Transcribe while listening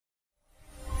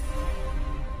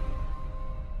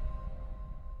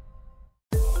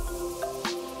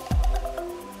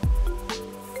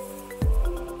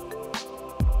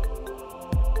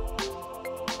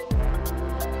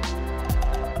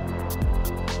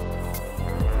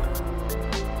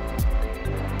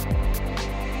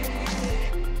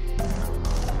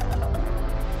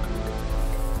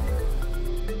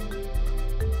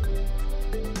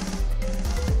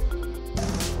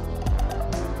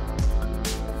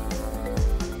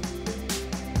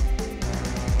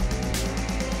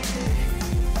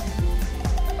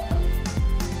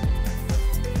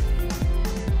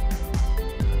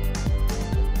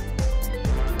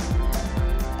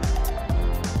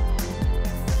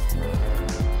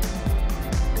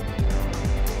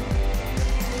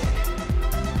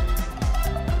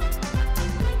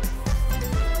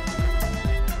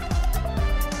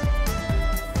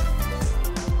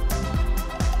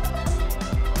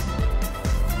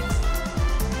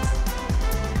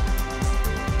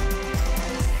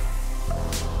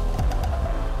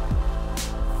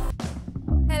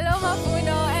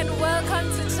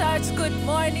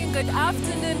morning, good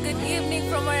afternoon, good evening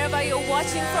from wherever you're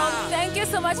watching from. Thank you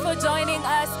so much for joining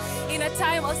us in a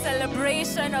time of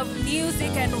celebration of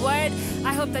music and word.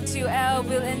 I hope that you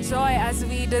will enjoy as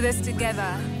we do this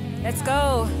together. Let's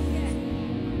go.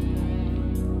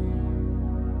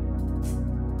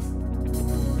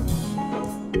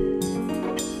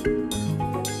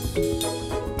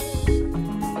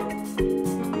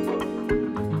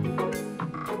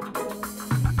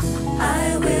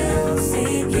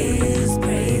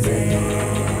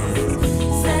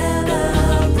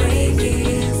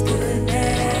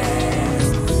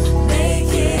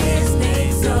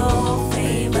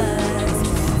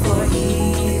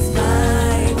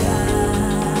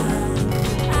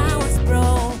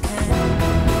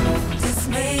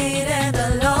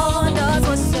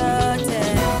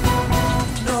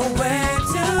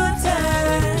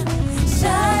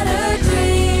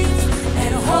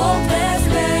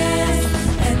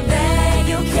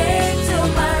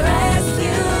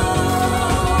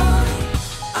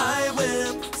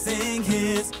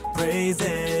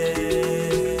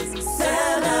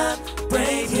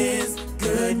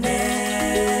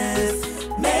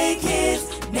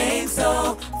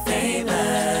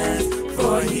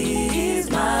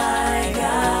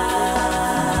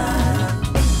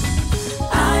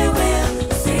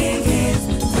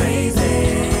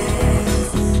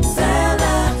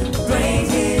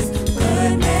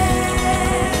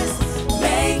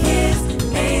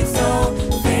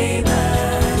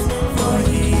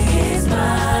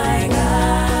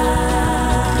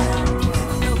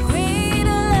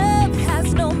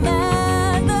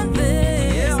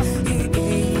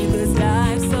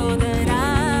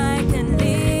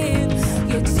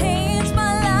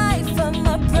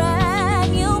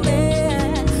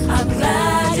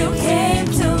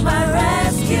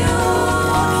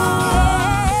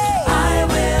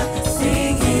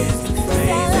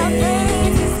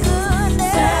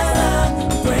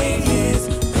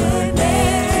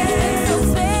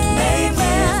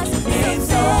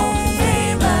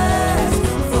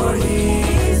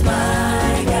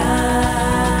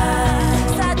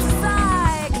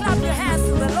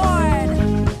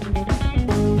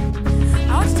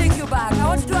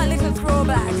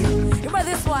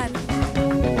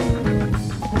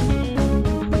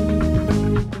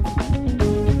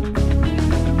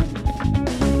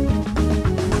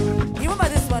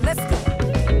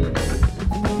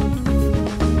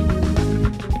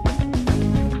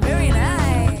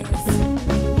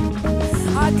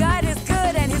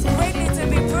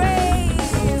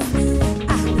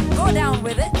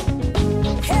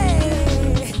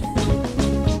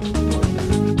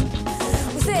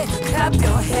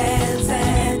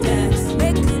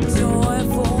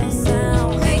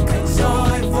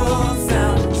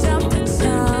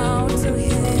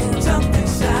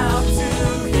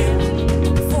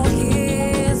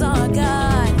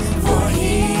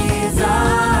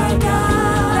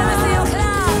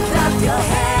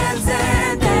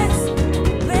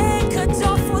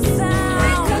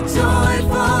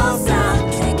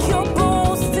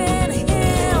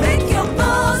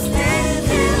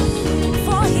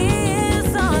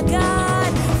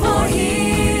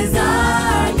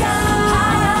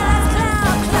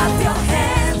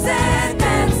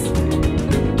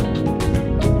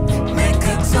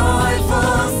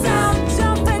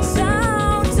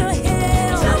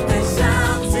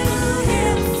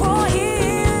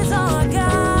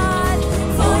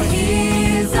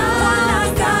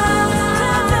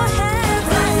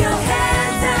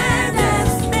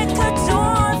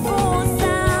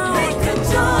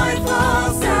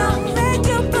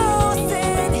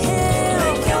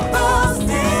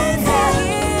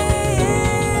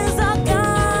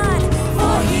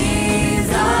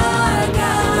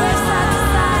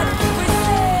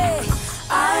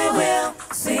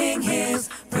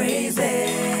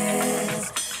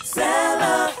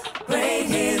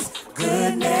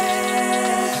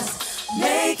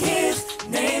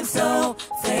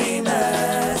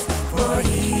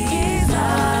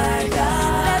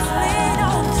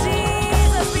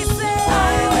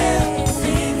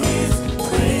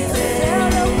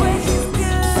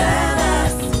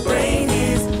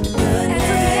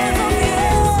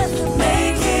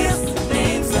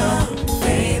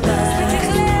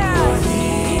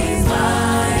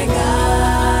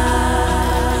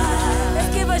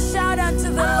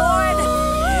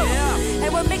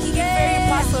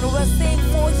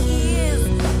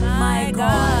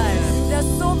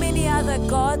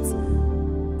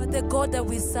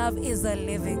 Is a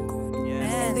living God.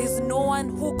 Yes. And there's no one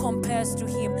who compares to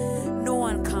him. No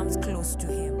one comes close to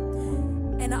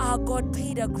him. And our God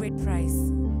paid a great price.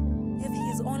 He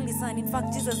gave his only son. In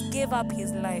fact, Jesus gave up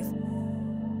his life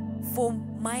for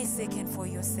my sake and for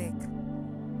your sake.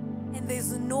 And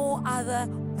there's no other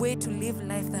way to live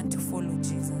life than to follow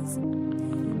Jesus.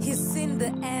 He's seen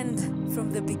the end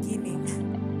from the beginning.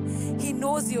 He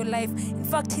knows your life. In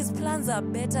fact, his plans are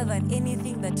better than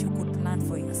anything that you could plan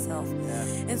for yourself. Yeah.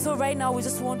 And so right now we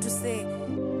just want to say,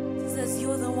 Jesus,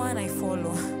 you're the one I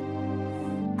follow.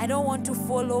 I don't want to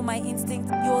follow my instinct.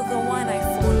 You're the one I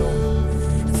follow.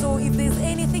 And so if there's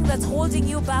anything that's holding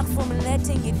you back from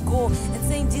letting it go and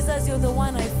saying, Jesus, you're the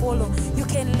one I follow, you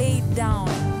can lay it down.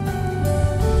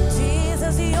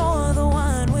 Jesus, you're the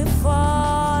one we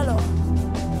follow.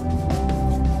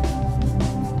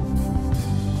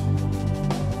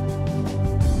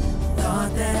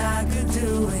 Thought that I could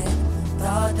do it,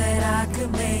 thought that I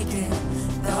could make it,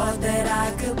 thought that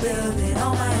I could build it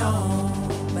on my own.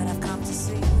 But I've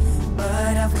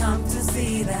come to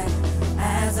see that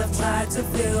as I've tried to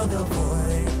fill the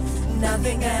void,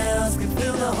 nothing else can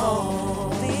fill the hole.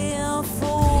 Be a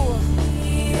fool,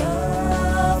 be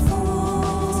a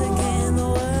fool to gain the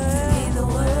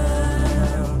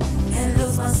world, and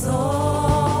lose my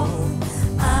soul.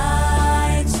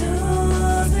 I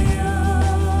choose you,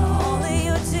 only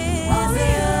you,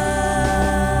 Jesus.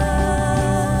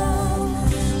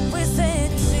 We say,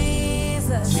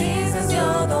 Jesus, Jesus,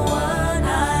 you're the one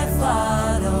I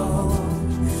follow.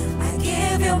 I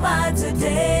give you my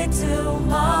today,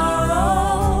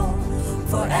 tomorrow,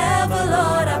 forever,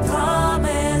 Lord. I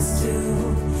promise to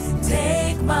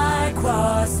take my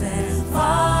cross and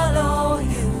follow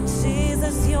you.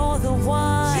 Jesus, you're the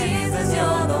one. Jesus,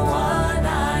 you're the one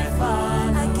I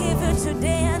follow. I give you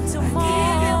today and tomorrow. I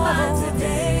give you my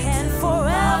today and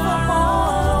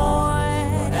forevermore,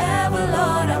 Lord. Forever,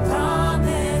 Lord, I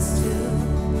promise to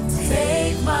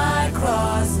take my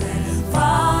cross and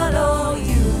follow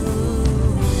you.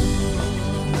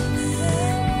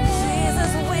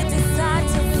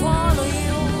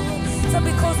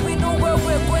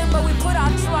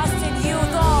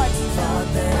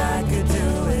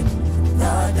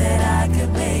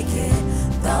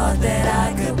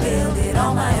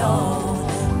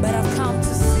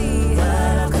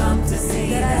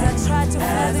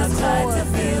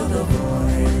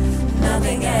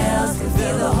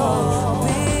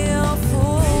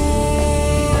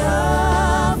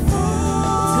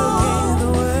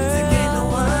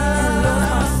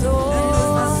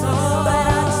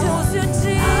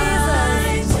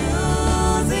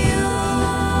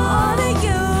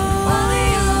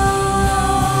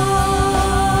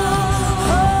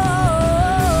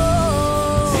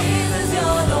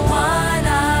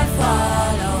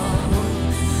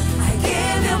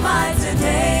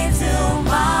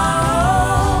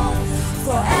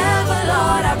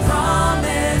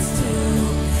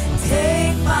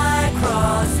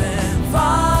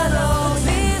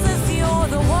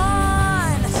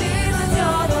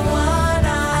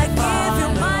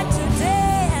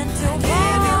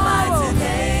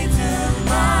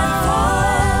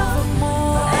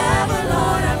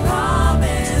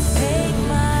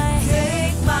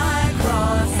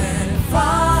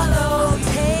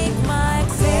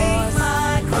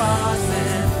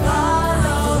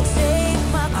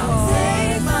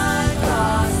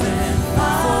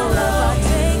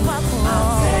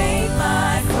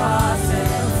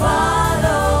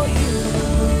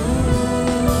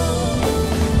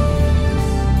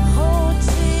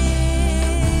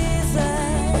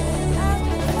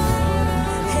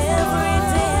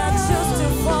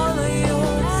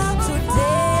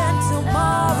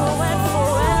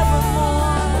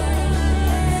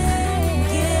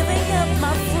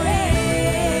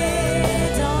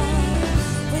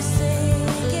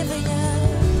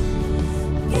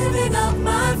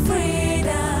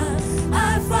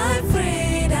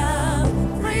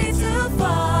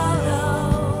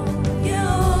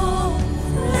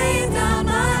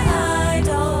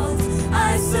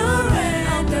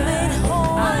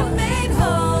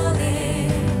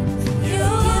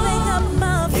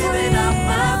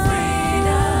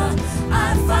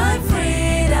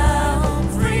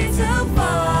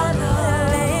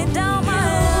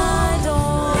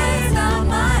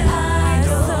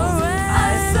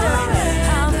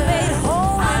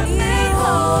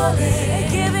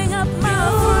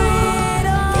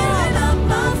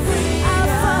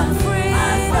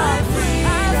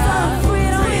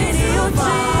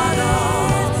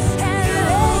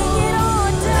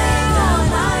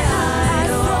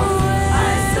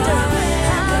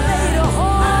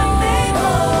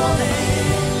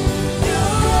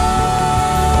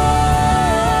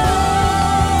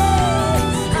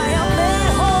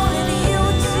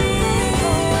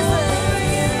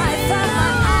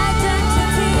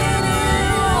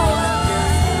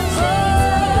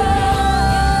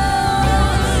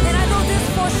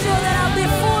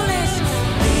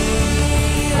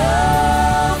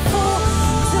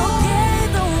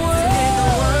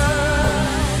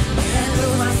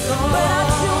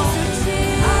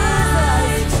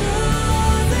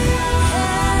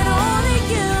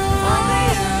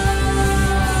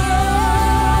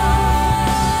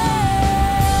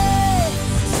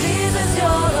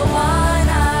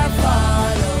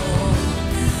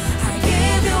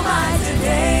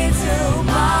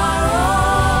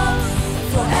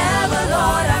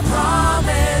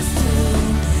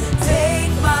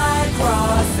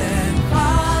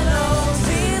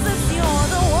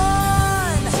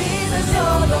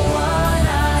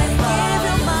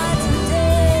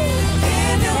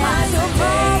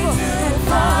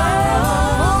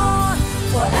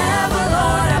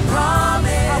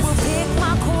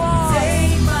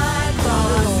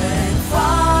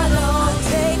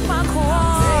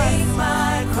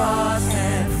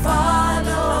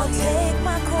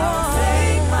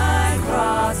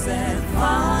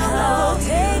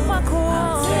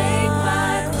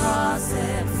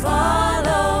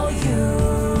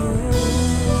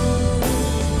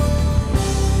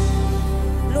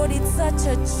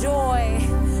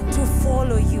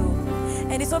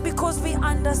 And it's not because we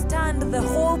understand the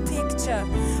whole picture,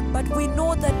 but we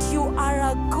know that you are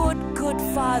a good, good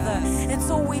Father. And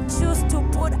so we choose to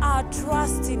put our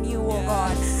trust in you, oh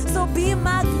God. So be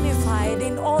magnified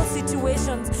in all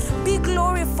situations. Be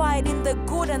glorified in the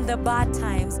good and the bad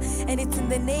times. And it's in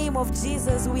the name of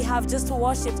Jesus we have just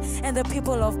worshipped. And the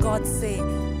people of God say,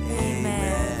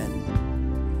 Amen.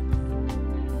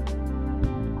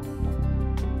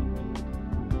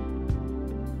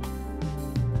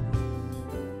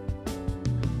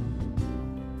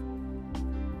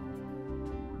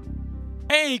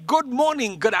 Hey, good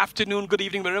morning, good afternoon, good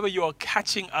evening, wherever you are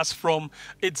catching us from.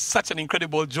 It's such an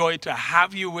incredible joy to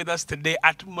have you with us today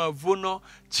at Mavuno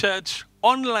Church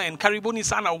Online. Karibuni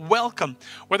sana, welcome.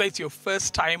 Whether it's your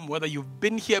first time, whether you've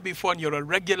been here before and you're a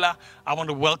regular, I want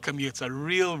to welcome you. It's a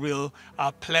real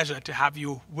pleasure to have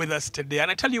you with us today. And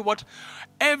I tell you what,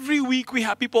 every week we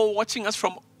have people watching us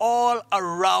from all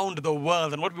around the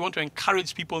world. And what we want to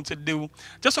encourage people to do,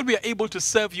 just so we are able to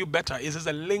serve you better, is there's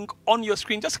a link on your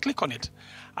screen. Just click on it.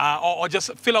 Or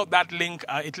just fill out that link.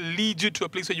 It'll lead you to a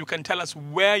place where you can tell us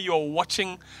where you're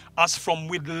watching us from.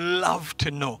 We'd love to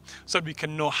know so that we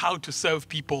can know how to serve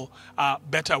people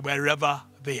better wherever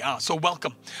they are. So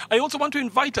welcome. I also want to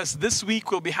invite us. This week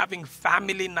we'll be having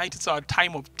family night. It's our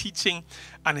time of teaching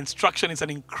and instruction. It's an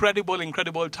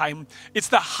incredible time. It's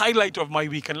the highlight of my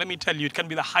week. And let me tell you, it can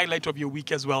be the highlight of your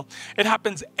week as well. It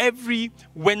happens every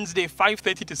Wednesday,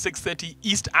 5:30 to 6:30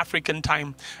 East African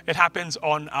time. It happens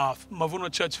on our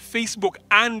Mavuno Church Facebook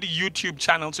and YouTube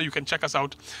channel. So you can check us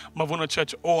out, Mavuno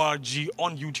Church ORG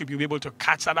on YouTube. You'll be able to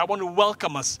catch that. I want to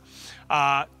welcome us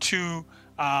to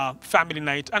family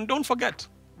night. And don't forget,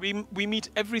 we meet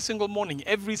every single morning,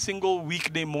 every single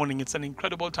weekday morning. It's an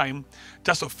incredible time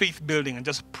just of faith building and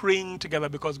just praying together,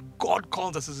 because God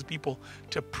calls us as people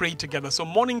to pray together. So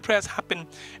morning prayers happen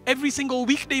every single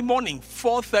weekday morning,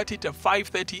 4:30 to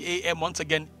 5:30 a.m. Once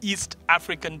again, East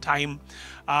African time.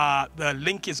 The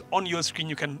link is on your screen.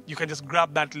 You can just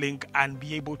grab that link and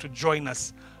be able to join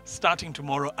us starting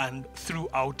tomorrow and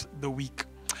throughout the week.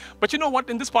 But you know what?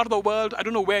 In this part of the world, I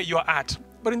don't know where you're at,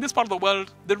 but in this part of the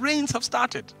world, the rains have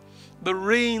started. The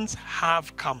rains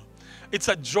have come. It's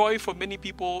a joy for many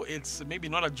people. It's maybe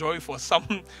not a joy for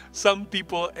some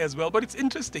people as well. But it's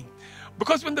interesting,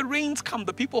 because when the rains come,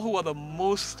 the people who are the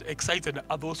most excited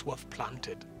are those who have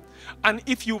planted. And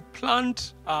if you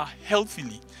plant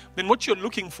healthily, then what you're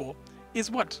looking for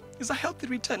is what? Is a healthy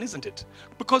return, isn't it?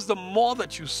 Because the more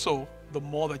that you sow, the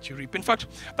more that you reap. In fact,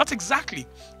 that's exactly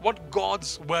what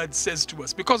God's word says to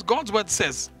us. Because God's word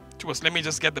says to us, let me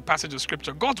just get the passage of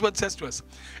scripture. God's word says to us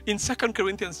in 2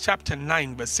 Corinthians chapter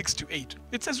 9, verse 6 to 8.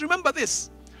 It says, remember this,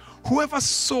 whoever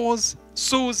sows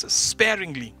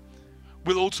sparingly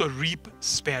will also reap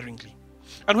sparingly.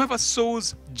 And whoever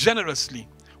sows generously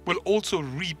will also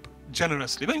reap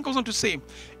generously. Then it goes on to say,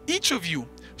 each of you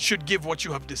should give what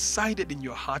you have decided in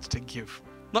your heart to give,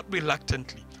 not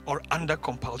reluctantly or under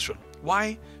compulsion.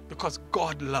 Why? Because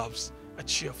God loves a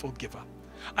cheerful giver.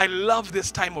 I love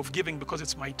this time of giving because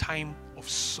it's my time of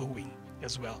sowing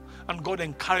as well. And God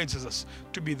encourages us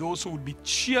to be those who would be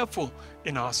cheerful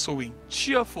in our sowing,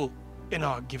 cheerful in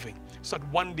our giving, so that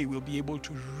one day we'll be able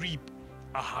to reap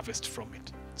a harvest from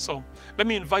it. So let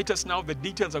me invite us now. The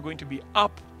details are going to be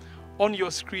up on your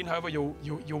screen. However you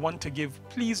want to give,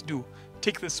 please do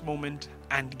take this moment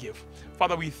and give.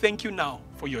 Father, we thank you now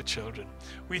for your children.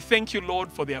 We thank you,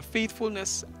 Lord, for their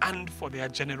faithfulness and for their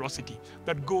generosity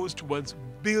that goes towards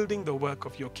building the work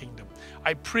of your kingdom.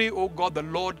 I pray, oh God, the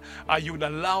Lord, you would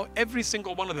allow every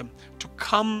single one of them to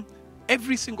come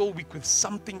every single week with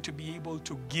something to be able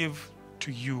to give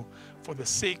to you for the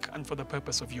sake and for the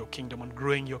purpose of your kingdom and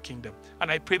growing your kingdom.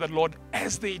 And I pray that, Lord,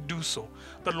 as they do so,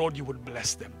 that, Lord, you would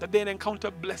bless them, that they encounter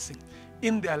blessing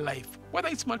in their life, whether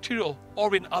it's material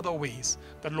or in other ways,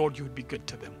 that, Lord, you would be good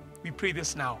to them. We pray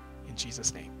this now in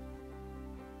Jesus' name.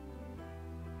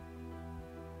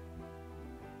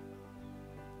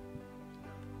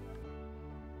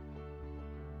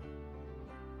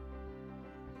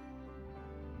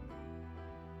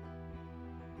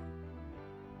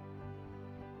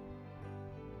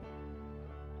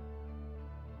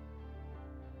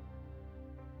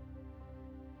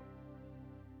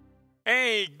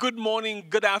 Hey, good morning,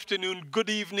 good afternoon, good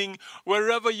evening,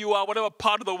 wherever you are, whatever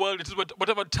part of the world it is,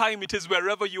 whatever time it is,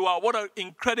 wherever you are. What an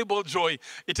incredible joy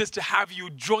it is to have you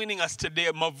joining us today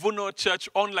at Mavuno Church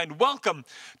Online. Welcome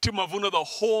to Mavuno, the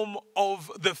home of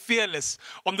the fearless,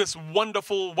 on this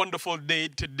wonderful, wonderful day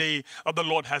today that the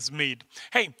Lord has made.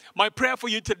 Hey, my prayer for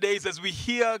you today is, as we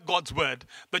hear God's word,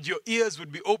 that your ears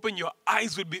would be open, your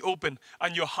eyes would be open,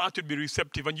 and your heart would be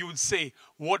receptive, and you would say,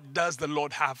 what does the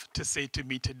Lord have to say to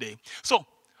me today? So,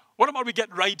 what about we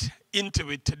get right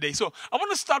into it today? So I want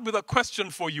to start with a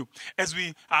question for you as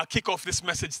we kick off this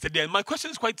message today. And my question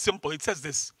is quite simple. It says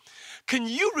this: can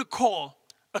you recall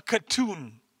a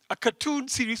cartoon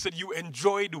series that you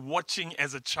enjoyed watching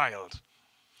as a child?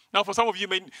 Now, for some of you,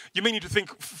 you may need to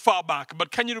think far back,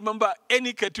 but can you remember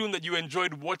any cartoon that you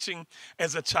enjoyed watching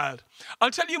as a child?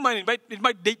 I'll tell you mine. It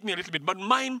might date me a little bit, but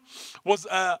mine was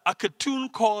a cartoon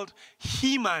called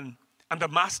He-Man and the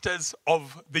Masters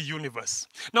of the Universe.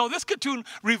 Now, this cartoon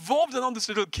revolved around this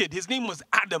little kid. His name was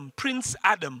Adam, Prince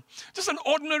Adam, just an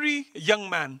ordinary young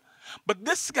man. But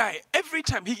this guy, every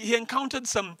time he encountered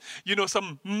some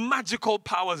magical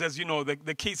powers, as you know,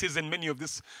 the case is in many of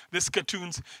these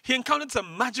cartoons. He encountered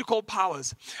some magical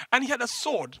powers. And he had a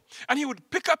sword. And he would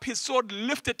pick up his sword,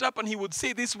 lift it up, and he would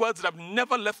say these words that have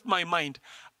never left my mind: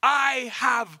 I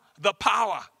have the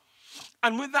power.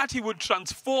 And with that, he would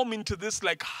transform into this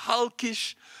like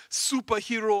hulkish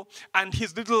superhero. And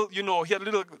his little, he had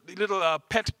a little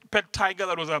pet tiger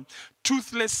that was a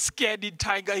toothless, scaredy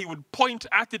tiger. He would point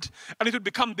at it, and it would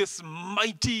become this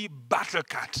mighty battle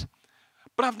cat.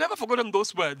 But I've never forgotten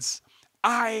those words: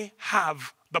 I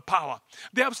have the power.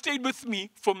 They have stayed with me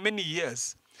for many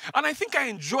years. And I think I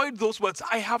enjoyed those words,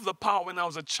 I have the power, when I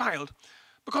was a child.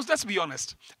 Because let's be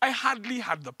honest, I hardly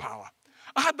had the power.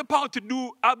 I had the power to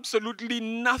do absolutely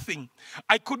nothing.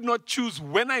 I could not choose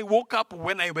when I woke up,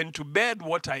 when I went to bed,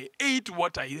 what I ate,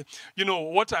 what I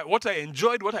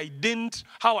enjoyed, what I didn't,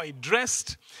 how I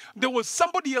dressed. There was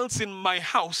somebody else in my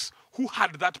house who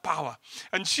had that power.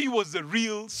 And she was the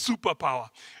real superpower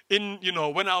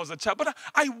when I was a child. But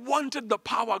I wanted the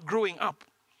power growing up.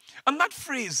 And that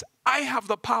phrase, I have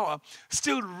the power,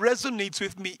 still resonates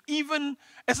with me even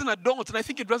as an adult. And I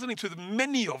think it resonates with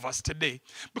many of us today.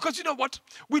 Because you know what?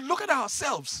 We look at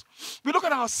ourselves. We look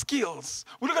at our skills.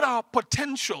 We look at our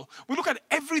potential. We look at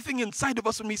everything inside of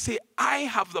us and we say, I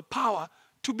have the power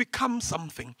to become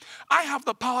something. I have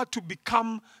the power to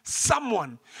become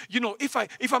someone.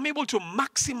 If I'm able to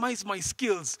maximize my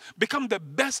skills, become the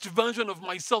best version of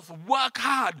myself, work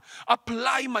hard,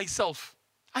 apply myself,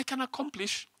 I can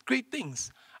accomplish great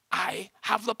things. I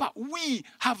have the power. We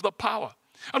have the power.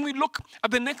 And we look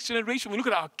at the next generation, we look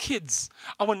at our kids,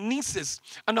 our nieces,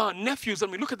 and our nephews,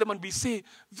 and we look at them and we say,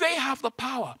 they have the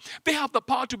power. They have the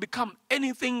power to become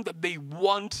anything that they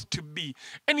want to be,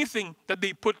 anything that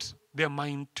they put their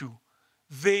mind to.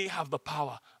 They have the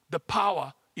power. The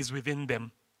power is within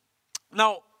them.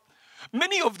 Now,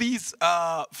 many of these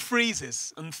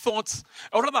phrases and thoughts,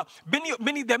 or rather,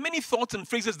 there are many thoughts and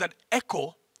phrases that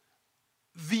echo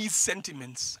these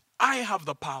sentiments. I have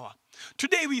the power.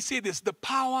 Today we say this: the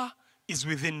power is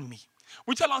within me,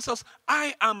 which allows us,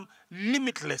 I am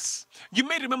limitless. You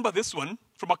may remember this one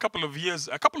from a couple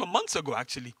of months ago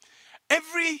actually.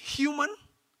 Every human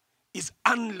is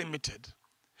unlimited.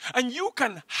 And you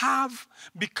can have,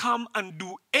 become, and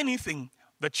do anything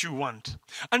that you want.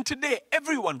 And today,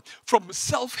 everyone from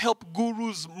self-help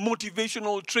gurus,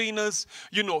 motivational trainers,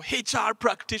 HR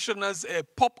practitioners,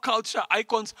 pop culture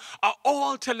icons are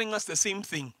all telling us the same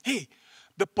thing. Hey,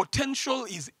 the potential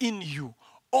is in you.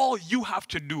 All you have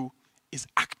to do is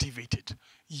activate it.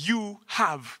 You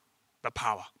have the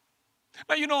power.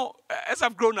 Now, as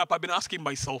I've grown up, I've been asking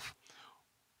myself,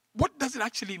 what does it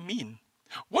actually mean?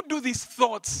 What do these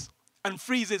thoughts and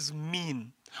phrases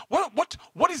mean?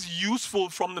 What is useful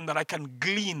from them that I can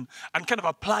glean and kind of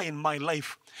apply in my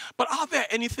life? But are there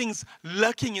any things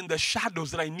lurking in the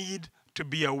shadows that I need to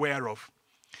be aware of?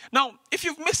 Now, if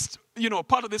you've missed,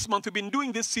 part of this month, we've been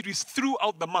doing this series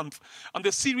throughout the month. And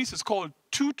the series is called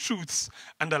Two Truths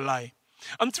and a Lie.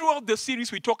 And throughout the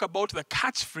series, we talk about the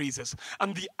catchphrases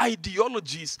and the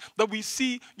ideologies that we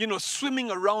see, swimming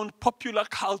around popular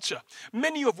culture,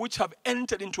 many of which have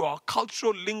entered into our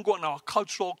cultural lingo and our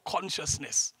cultural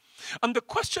consciousness. And the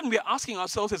question we are asking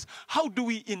ourselves is, how do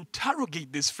we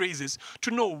interrogate these phrases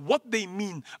to know what they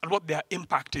mean and what their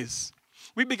impact is?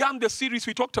 We began the series,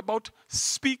 we talked about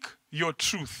speak your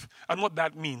truth and what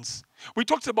that means. We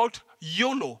talked about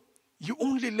YOLO. You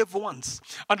only live once.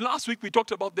 And last week we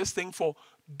talked about this thing for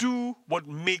do what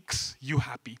makes you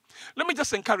happy. Let me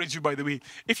just encourage you, by the way,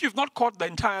 if you've not caught the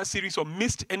entire series or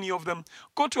missed any of them,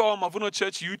 go to our Mavuno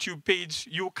Church YouTube page.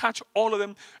 You'll catch all of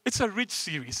them. It's a rich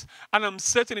series, and I'm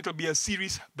certain it'll be a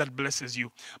series that blesses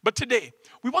you. But today,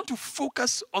 we want to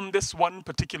focus on this one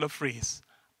particular phrase: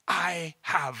 I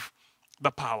have the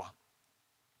power.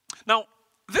 Now,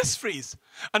 this phrase,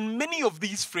 and many of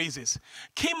these phrases,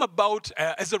 came about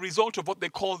as a result of what they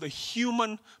call the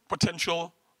human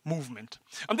potential movement.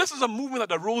 And this is a movement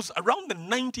that arose around the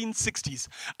 1960s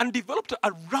and developed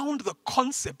around the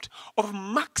concept of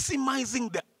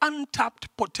maximizing the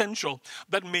untapped potential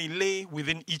that may lay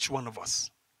within each one of us.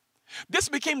 This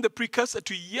became the precursor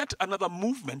to yet another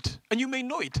movement, and you may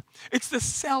know it. It's the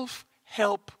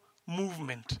self-help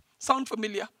movement. Sound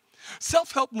familiar?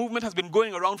 Self-help movement has been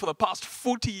going around for the past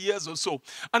 40 years or so,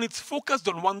 and it's focused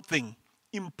on one thing: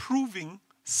 improving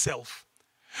self.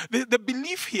 The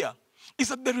belief here is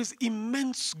that there is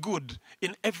immense good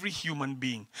in every human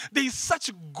being. There is such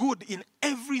good in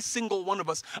every single one of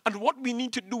us, and what we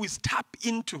need to do is tap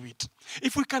into it.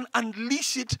 If we can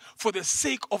unleash it for the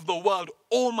sake of the world,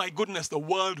 oh my goodness, the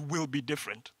world will be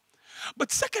different.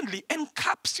 But secondly,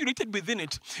 encapsulated within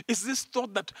it is this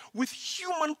thought that with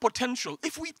human potential,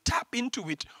 if we tap into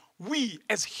it, we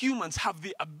as humans have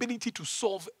the ability to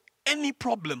solve any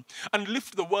problem and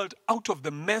lift the world out of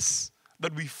the mess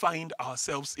that we find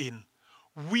ourselves in.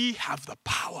 We have the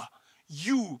power.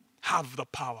 You have the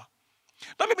power.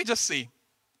 Now let me just say,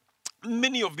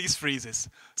 many of these phrases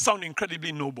sound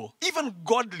incredibly noble, even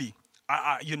godly,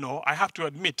 I have to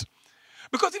admit.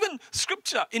 Because even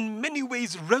scripture in many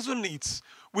ways resonates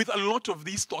with a lot of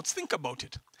these thoughts. Think about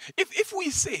it. If we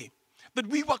say that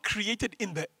we were created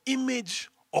in the image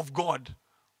of God,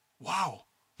 wow,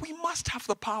 we must have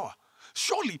the power.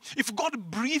 Surely, if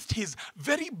God breathed his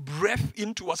very breath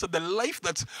into us, and the life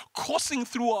that's coursing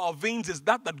through our veins is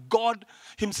that God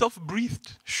himself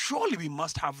breathed, surely we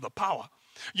must have the power.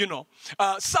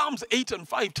 Psalms 8 and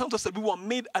 5 tells us that we were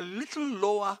made a little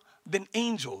lower than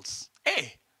angels.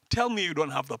 Hey, tell me you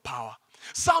don't have the power.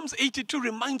 Psalms 82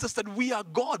 reminds us that we are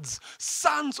God's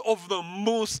sons of the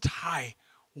Most High.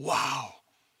 Wow.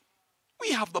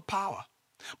 We have the power.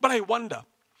 But I wonder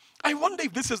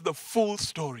if this is the full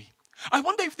story. I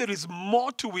wonder if there is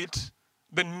more to it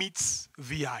than meets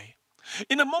the eye.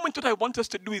 In a moment, what I want us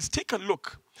to do is take a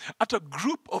look at a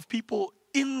group of people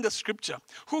in the scripture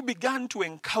who began to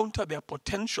encounter their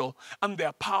potential and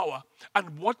their power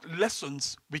and what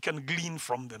lessons we can glean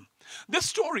from them. This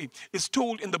story is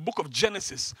told in the book of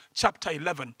Genesis, chapter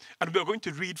 11, and we are going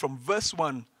to read from verse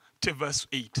 1 to verse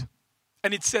 8.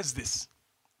 And it says this: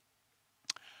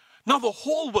 Now the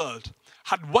whole world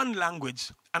had one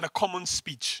language and a common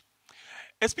speech.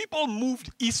 As people moved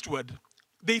eastward,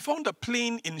 they found a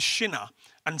plain in Shinar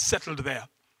and settled there.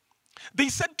 They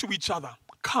said to each other,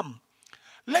 "Come,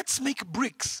 let's make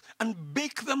bricks and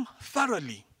bake them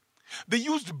thoroughly." They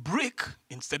used brick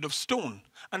instead of stone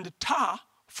and tar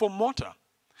for mortar.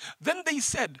 Then they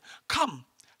said, "Come,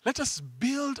 let us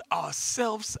build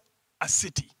ourselves a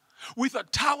city with a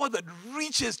tower that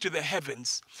reaches to the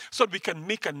heavens so that we can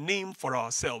make a name for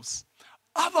ourselves.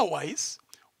 Otherwise,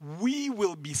 we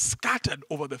will be scattered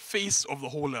over the face of the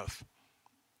whole earth."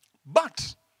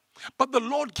 But the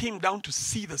Lord came down to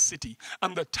see the city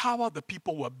and the tower the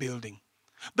people were building.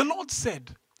 The Lord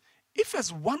said, "If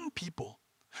as one people,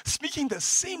 speaking the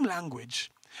same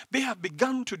language, they have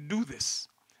begun to do this,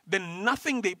 then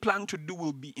nothing they plan to do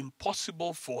will be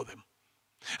impossible for them."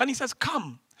 And he says,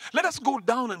 "Come, let us go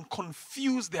down and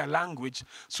confuse their language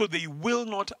so they will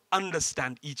not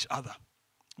understand each other."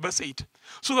 Verse 8,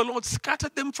 so the Lord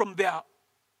scattered them from there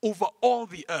over all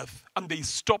the earth, and they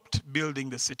stopped building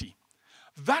the city.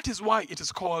 That is why it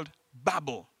is called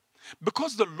Babel,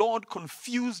 because the Lord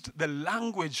confused the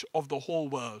language of the whole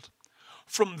world.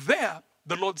 From there,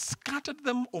 the Lord scattered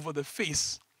them over the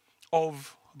face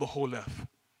of the whole earth.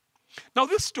 Now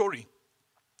this story,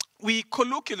 we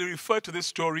colloquially refer to this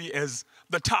story as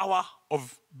the Tower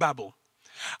of Babel.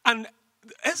 And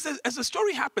as the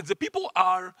story happens, the people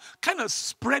are kind of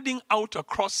spreading out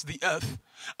across the earth.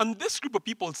 And this group of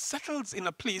people settles in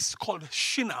a place called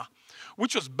Shinar,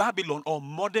 which was Babylon or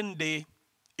modern day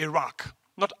Iraq.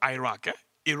 Not Iraq,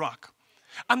 Iraq.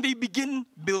 And they begin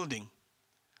building.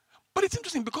 But it's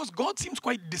interesting because God seems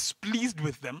quite displeased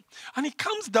with them. And he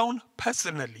comes down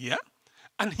personally,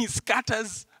 and he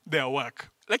scatters their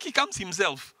work. Like he comes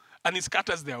himself and he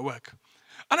scatters their work.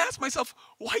 And I ask myself,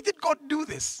 why did God do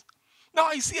this? Now,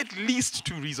 I see at least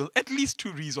two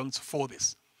reasons for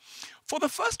this. For the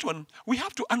first one, we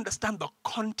have to understand the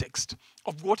context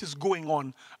of what is going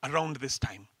on around this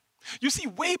time. You see,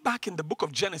 way back in the book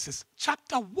of Genesis,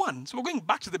 chapter 1, so we're going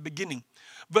back to the beginning,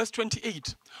 verse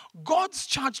 28, God's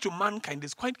charge to mankind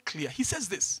is quite clear. He says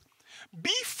this: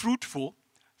 "Be fruitful,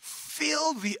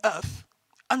 fill the earth,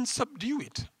 and subdue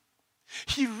it."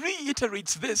 He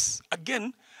reiterates this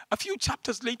again a few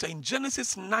chapters later in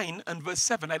Genesis 9 and verse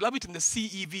 7. I love it in the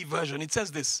CEV version. It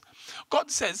says this. God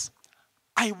says,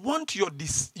 I want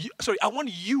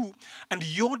you and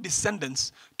your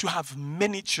descendants to have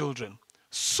many children,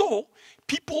 so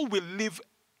people will live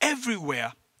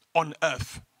everywhere on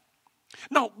earth.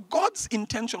 Now, God's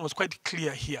intention was quite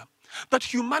clear here, that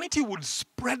humanity would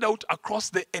spread out across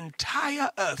the entire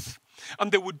earth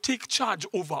and they would take charge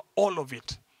over all of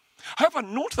it. However,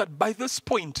 note that by this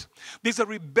point, there's a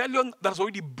rebellion that's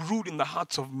already brewed in the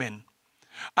hearts of men.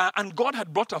 And God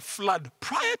had brought a flood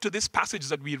prior to this passage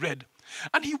that we read.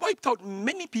 And he wiped out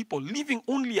many people, leaving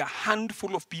only a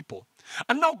handful of people.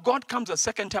 And now God comes a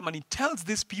second time and he tells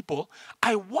these people,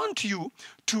 I want you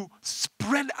to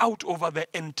spread out over the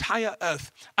entire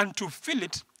earth and to fill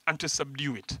it and to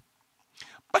subdue it.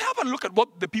 But have a look at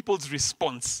what the people's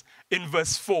response in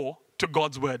verse 4 to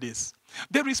God's word is.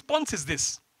 Their response is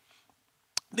this.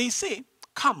 They say,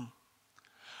 come,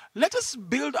 let us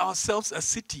build ourselves a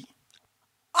city.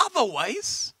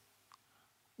 Otherwise,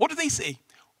 what do they say?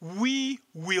 We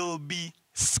will be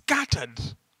scattered.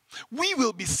 We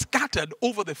will be scattered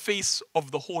over the face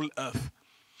of the whole earth.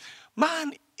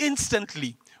 Man,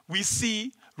 instantly we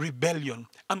see rebellion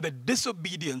and the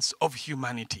disobedience of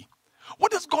humanity.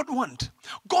 What does God want?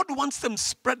 God wants them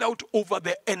spread out over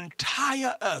the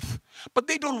entire earth. But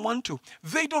they don't want to.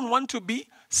 They don't want to be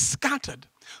scattered.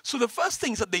 So the first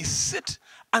thing is that they sit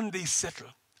and they settle.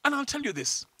 And I'll tell you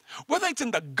this. Whether it's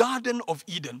in the Garden of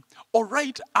Eden or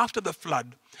right after the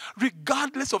flood,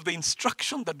 regardless of the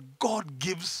instruction that God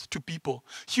gives to people,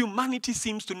 humanity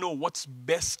seems to know what's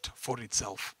best for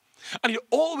itself. And it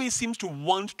always seems to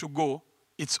want to go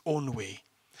its own way.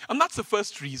 And that's the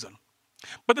first reason.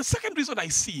 But the second reason I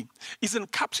see is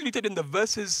encapsulated in the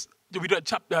verses, we read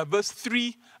verse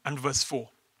 3 and verse 4.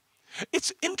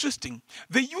 It's interesting.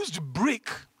 They used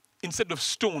brick instead of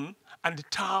stone and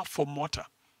tar for mortar.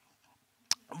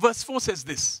 Verse 4 says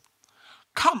this,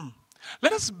 come,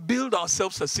 let us build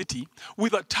ourselves a city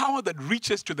with a tower that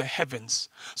reaches to the heavens,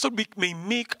 so we may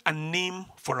make a name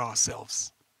for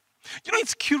ourselves. You know,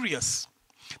 it's curious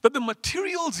that the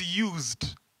materials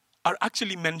used are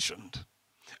actually mentioned.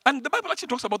 And the Bible actually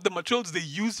talks about the materials they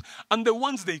used and the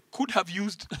ones they could have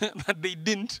used that they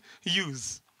didn't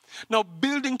use. Now,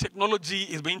 building technology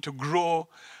is going to grow,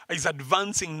 is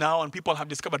advancing now, and people have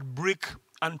discovered brick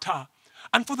and tar.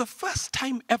 And for the first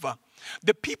time ever,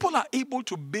 the people are able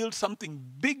to build something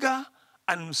bigger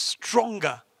and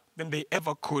stronger than they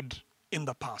ever could in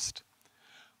the past.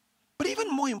 But even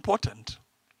more important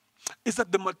is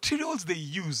that the materials they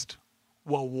used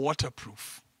were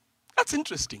waterproof. That's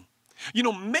interesting. You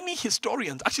know, many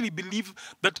historians actually believe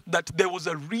that there was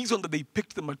a reason that they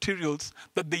picked the materials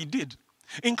that they did,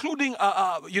 including,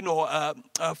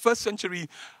 first century,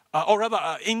 or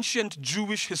rather ancient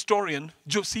Jewish historian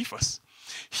Josephus.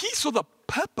 He saw the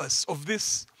purpose of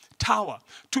this tower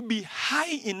to be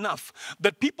high enough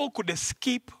that people could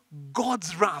escape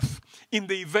God's wrath in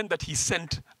the event that he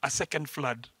sent a second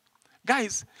flood.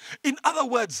 Guys, in other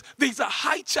words, there's a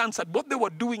high chance that what they were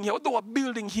doing here, what they were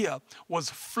building here, was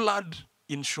flood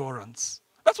insurance.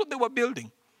 That's what they were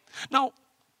building. Now,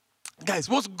 guys,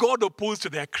 was God opposed to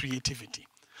their creativity?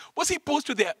 Was he opposed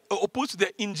to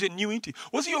their ingenuity?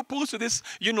 Was he opposed to this,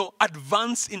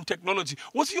 advance in technology?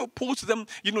 Was he opposed to them,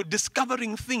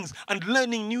 discovering things and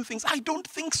learning new things? I don't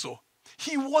think so.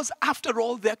 He was, after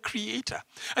all, their creator.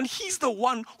 And he's the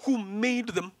one who made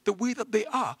them the way that they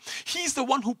are. He's the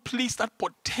one who placed that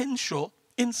potential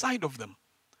inside of them.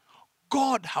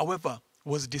 God, however,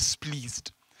 was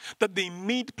displeased that they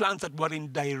made plans that were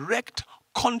in direct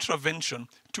contravention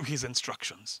to his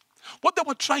instructions. What they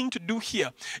were trying to do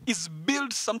here is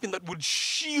build something that would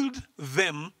shield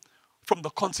them from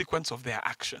the consequence of their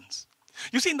actions.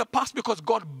 You see, in the past, because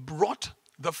God brought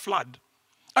the flood,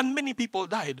 and many people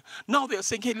died, now they are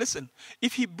saying, hey, listen,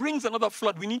 if he brings another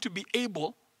flood, we need to be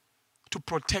able to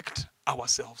protect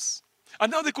ourselves.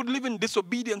 And now they could live in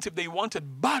disobedience if they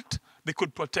wanted, but they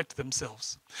could protect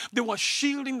themselves. They were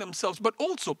shielding themselves, but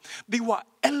also they were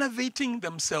elevating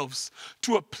themselves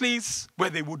to a place where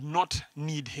they would not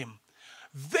need him.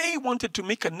 They wanted to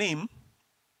make a name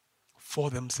for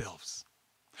themselves.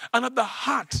 And at the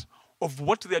heart of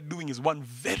what they're doing is one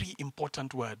very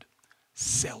important word,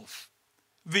 self.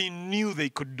 They knew they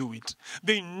could do it.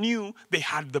 They knew they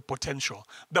had the potential.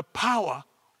 The power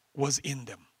was in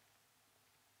them.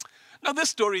 Now,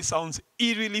 this story sounds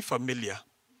eerily familiar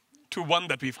to one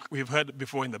that we've heard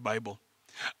before in the Bible.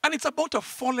 And it's about a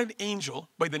fallen angel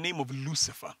by the name of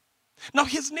Lucifer. Now,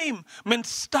 his name meant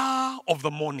star of the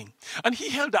morning. And he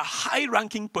held a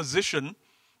high-ranking position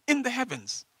in the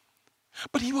heavens.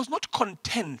 But he was not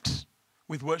content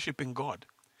with worshiping God.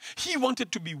 He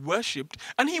wanted to be worshipped,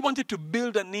 and he wanted to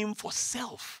build a name for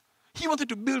self. He wanted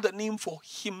to build a name for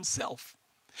himself.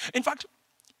 In fact,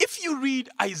 if you read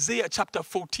Isaiah chapter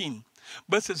 14,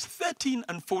 verses 13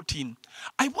 and 14,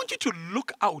 I want you to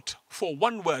look out for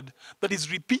one word that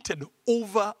is repeated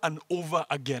over and over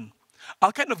again.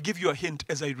 I'll kind of give you a hint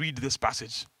as I read this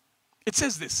passage. It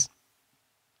says this: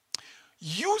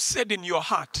 you said in your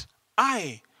heart,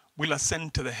 I will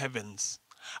ascend to the heavens.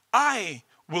 I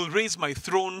will raise my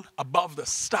throne above the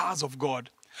stars of God.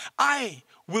 I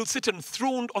will sit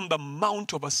enthroned on the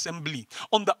mount of assembly,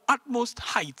 on the utmost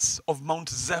heights of Mount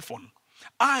Zephon.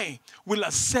 I will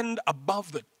ascend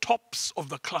above the tops of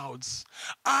the clouds.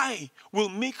 I will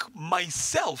make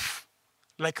myself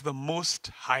like the Most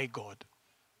High God.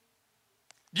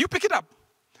 Do you pick it up?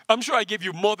 I'm sure I gave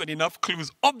you more than enough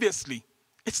clues. Obviously,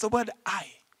 it's the word I.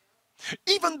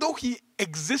 Even though he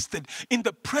existed in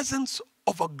the presence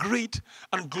of a great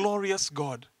and glorious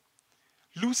God,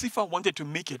 Lucifer wanted to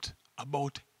make it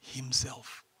about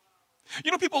himself.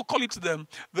 You know, people call it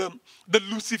the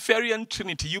Luciferian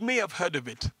Trinity. You may have heard of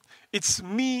it. It's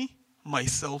me,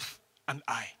 myself, and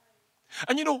I.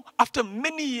 And you know, after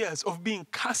many years of being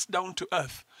cast down to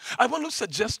earth, I want to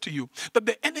suggest to you that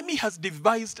the enemy has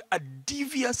devised a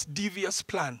devious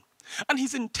plan. And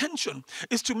his intention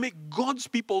is to make God's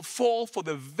people fall for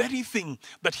the very thing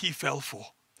that he fell for.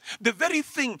 The very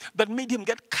thing that made him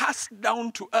get cast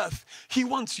down to earth. He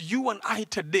wants you and I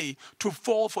today to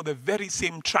fall for the very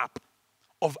same trap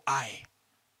of I.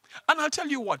 And I'll tell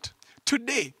you what,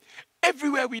 today,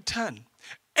 everywhere we turn,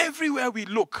 everywhere we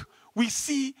look, we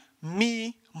see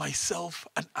me, myself,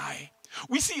 and I.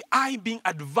 We see I being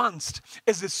advanced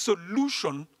as a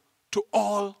solution to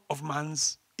all of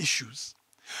man's issues.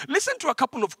 Listen to a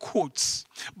couple of quotes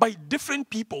by different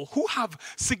people who have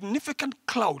significant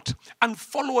clout and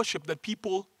followership that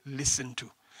people listen to.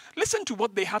 Listen to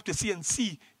what they have to say and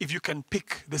see if you can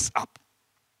pick this up.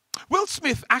 Will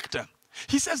Smith, actor,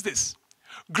 he says this: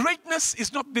 greatness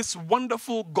is not this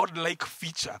wonderful godlike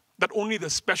feature that only the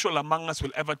special among us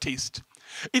will ever taste.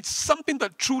 It's something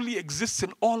that truly exists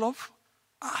in all of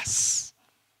us.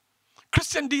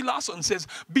 Christian D. Larson says,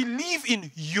 believe in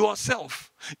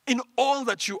yourself, in all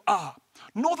that you are.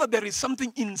 Know that there is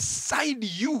something inside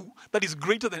you that is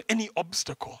greater than any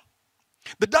obstacle.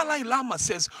 The Dalai Lama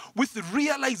says, with the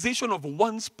realization of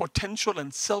one's potential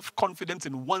and self-confidence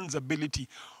in one's ability,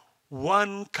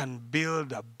 one can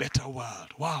build a better world.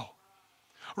 Wow.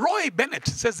 Roy Bennett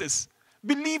says this: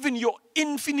 believe in your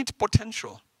infinite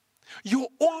potential. Your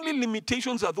only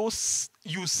limitations are those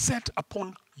you set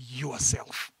upon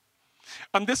yourself.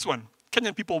 And this one,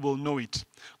 Kenyan people will know it,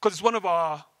 because it's one of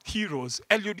our heroes,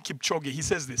 Eliud Kipchoge. He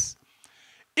says this: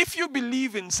 if you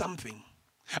believe in something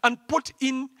and put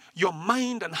in your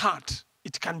mind and heart,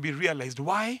 it can be realized.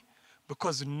 Why?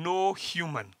 Because no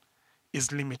human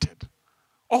is limited.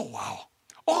 Oh, wow.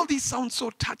 All these sound so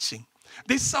touching.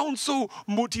 They sound so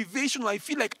motivational. I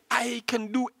feel like I can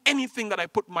do anything that I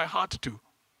put my heart to.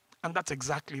 And that's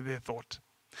exactly their thought.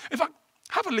 In fact,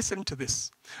 have a listen to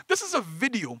this. This is a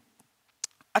video,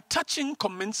 a touching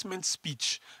commencement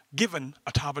speech given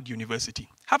at Harvard University.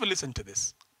 Have a listen to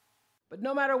this. But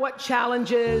no matter what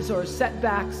challenges or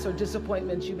setbacks or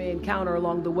disappointments you may encounter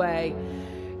along the way,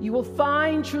 you will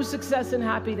find true success and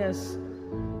happiness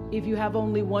if you have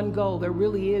only one goal. There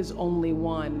really is only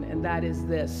one, and that is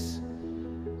this: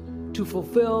 to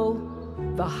fulfill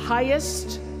the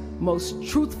highest, most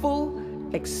truthful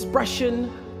expression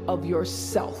of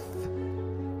yourself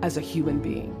as a human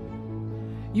being.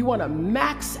 You want to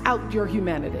max out your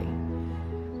humanity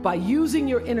by using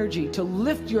your energy to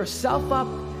lift yourself up,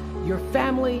 your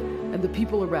family, and the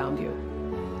people around you.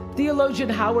 Theologian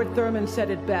Howard Thurman said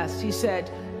it best. He said,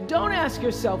 don't ask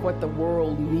yourself what the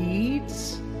world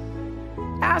needs.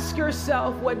 Ask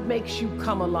yourself what makes you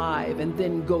come alive, and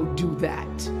then go do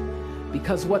that.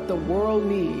 Because what the world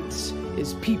needs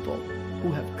is people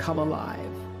who have come alive.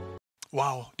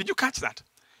 Wow. Did you catch that?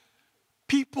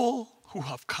 People who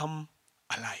have come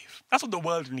alive. That's what the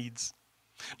world needs.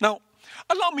 Now,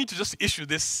 allow me to just issue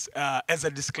this as a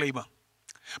disclaimer,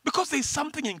 because there's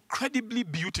something incredibly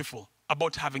beautiful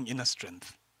about having inner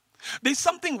strength. There's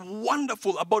something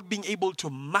wonderful about being able to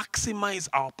maximize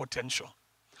our potential.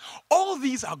 All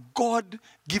these are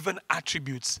God-given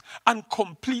attributes and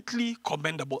completely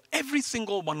commendable, every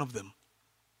single one of them.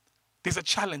 There's a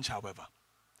challenge, however.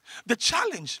 The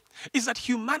challenge is that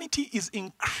humanity is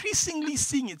increasingly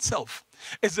seeing itself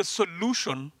as a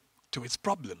solution to its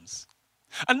problems.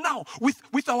 And now,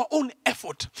 with our own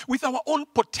effort, with our own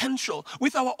potential,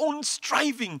 with our own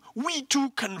striving, we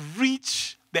too can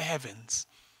reach the heavens,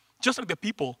 just like the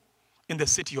people in the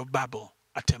city of Babel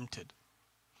attempted.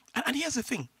 And here's the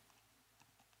thing.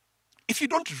 If you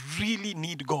don't really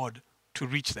need God to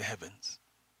reach the heavens,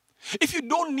 if you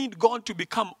don't need God to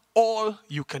become all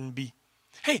you can be,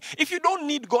 Hey, if you don't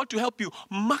need God to help you,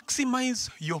 maximize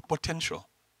your potential.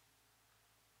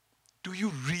 Do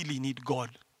you really need God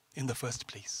in the first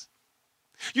place?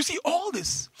 You see, all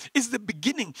this is the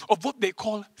beginning of what they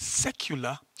call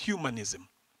secular humanism.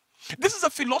 This is a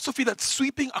philosophy that's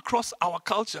sweeping across our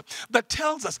culture that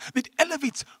tells us that it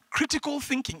elevates critical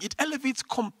thinking, it elevates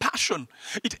compassion,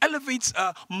 it elevates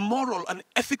moral and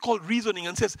ethical reasoning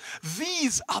and says,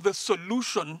 these are the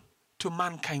solution to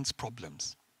mankind's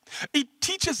problems. It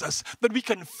teaches us that we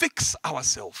can fix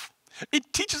ourselves.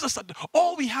 It teaches us that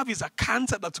all we have is a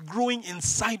cancer that's growing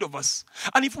inside of us.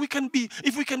 And if we can be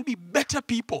better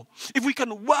people, if we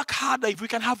can work harder, if we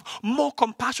can have more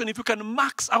compassion, if we can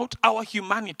max out our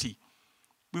humanity,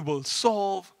 we will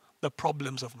solve the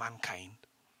problems of mankind.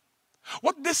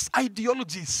 What this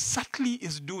ideology subtly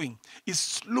is doing is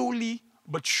slowly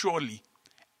but surely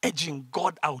edging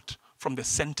God out from the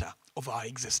center of our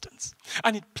existence.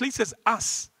 And it places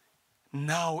us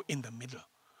now in the middle,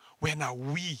 where now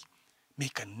we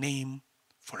make a name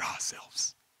for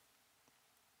ourselves.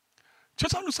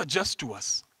 Just want to suggest to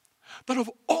us that of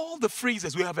all the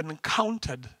phrases we have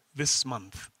encountered this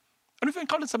month, and we've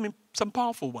encountered some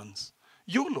powerful ones.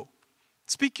 YOLO,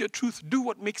 speak your truth, do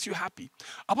what makes you happy.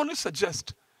 I want to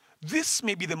suggest this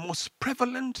may be the most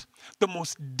prevalent, the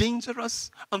most dangerous,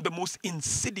 and the most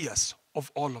insidious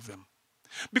of all of them.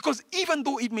 Because even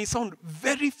though it may sound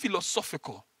very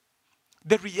philosophical,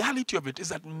 the reality of it is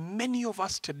that many of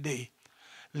us today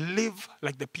live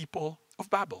like the people of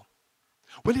Babel.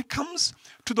 When it comes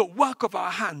to the work of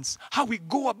our hands, how we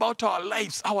go about our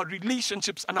lives, our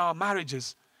relationships, and our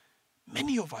marriages,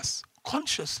 many of us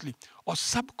consciously or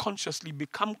subconsciously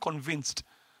become convinced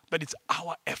that it's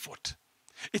our effort.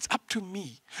 It's up to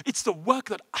me. It's the work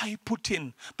that I put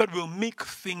in that will make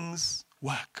things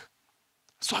work.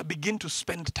 So I begin to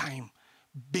spend time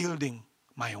building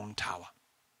my own tower.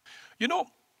 You know,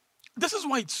 this is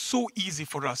why it's so easy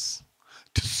for us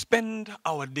to spend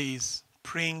our days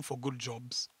praying for good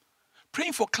jobs,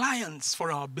 praying for clients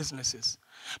for our businesses,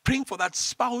 praying for that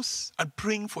spouse and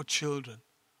praying for children.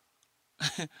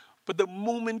 But the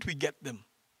moment we get them,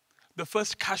 the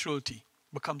first casualty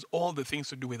becomes all the things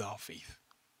to do with our faith.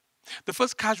 The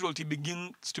first casualty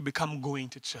begins to become going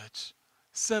to church,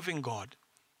 serving God,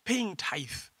 paying tithe,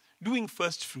 doing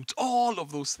first fruits, all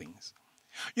of those things.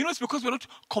 You know, it's because we're not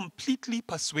completely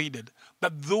persuaded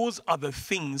that those are the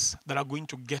things that are going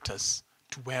to get us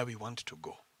to where we want to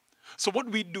go. So what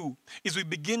we do is we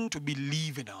begin to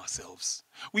believe in ourselves.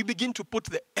 We begin to put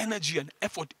the energy and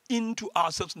effort into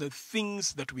ourselves and the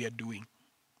things that we are doing.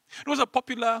 There was a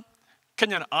popular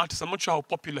Kenyan artist, I'm not sure how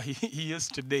popular he is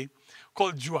today,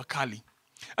 called Jua Kali.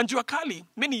 And Jua Kali,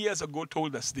 many years ago,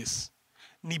 told us this,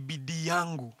 ni bidii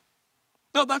yangu.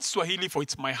 Now that's Swahili for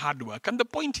it's my hard work. And the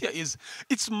point here is,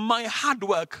 it's my hard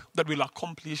work that will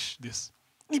accomplish this.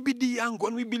 Ni bidii yangu,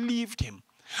 and we believed him.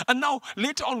 And now,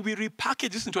 later on, we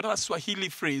repackage this into another Swahili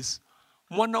phrase,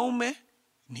 mwanaume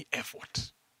ni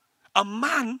effort. A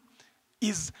man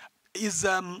is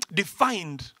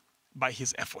defined by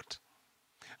his effort.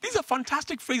 These are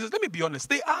fantastic phrases. Let me be honest.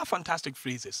 They are fantastic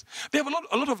phrases. They have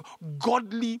a lot of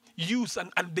godly use,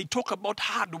 and they talk about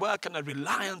hard work and a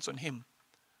reliance on him.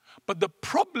 But the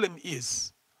problem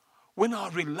is when our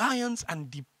reliance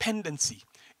and dependency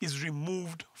is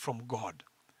removed from God.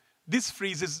 These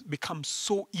phrases become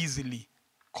so easily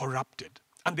corrupted,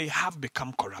 and they have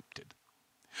become corrupted.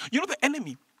 You know, the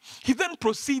enemy, he then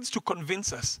proceeds to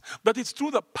convince us that it's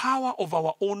through the power of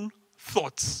our own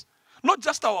thoughts, not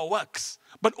just our works,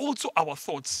 but also our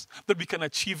thoughts, that we can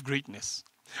achieve greatness.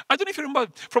 I don't know if you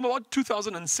remember, from about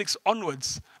 2006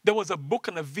 onwards, there was a book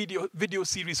and a video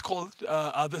series called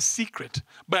The Secret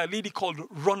by a lady called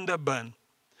Rhonda Byrne.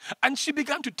 And she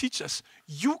began to teach us,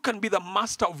 you can be the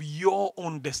master of your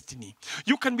own destiny.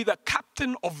 You can be the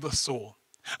captain of the soul.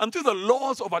 And through the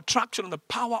laws of attraction and the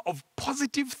power of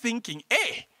positive thinking,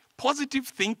 positive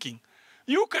thinking,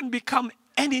 you can become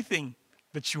anything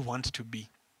that you want to be.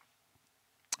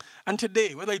 And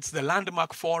today, whether it's the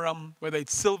Landmark Forum, whether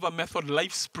it's Silver Method,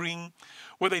 Life Spring,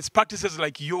 whether it's practices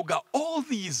like yoga, all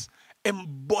these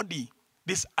embody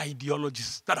these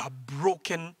ideologies that are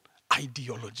broken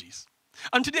ideologies.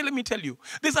 And today, let me tell you,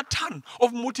 there's a ton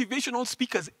of motivational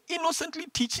speakers innocently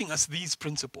teaching us these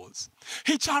principles.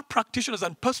 HR practitioners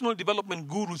and personal development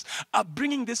gurus are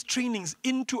bringing these trainings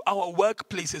into our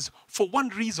workplaces for one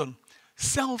reason,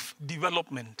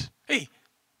 self-development. Hey,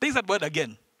 there's that word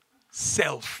again,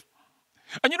 self.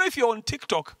 And you know, if you're on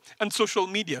TikTok and social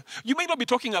media, you may not be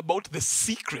talking about the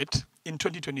secret in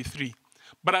 2023,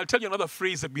 but I'll tell you another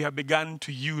phrase that we have begun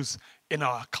to use in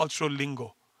our cultural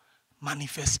lingo,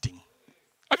 manifesting.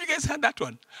 Have you guys heard that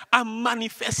one? I'm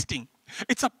manifesting.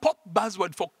 It's a pop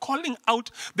buzzword for calling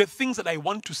out the things that I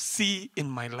want to see in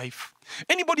my life.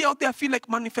 Anybody out there feel like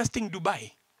manifesting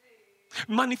Dubai?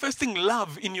 Manifesting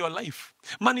love in your life?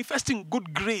 Manifesting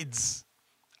good grades?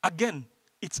 Again,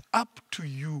 it's up to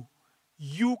you.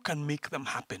 You can make them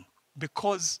happen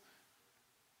because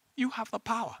you have the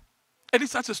power. At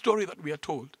least that's a story that we are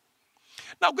told.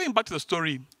 Now, going back to the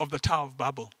story of the Tower of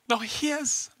Babel. Now,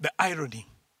 here's the irony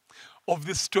of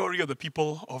this story of the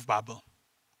people of Babel.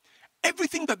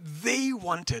 Everything that they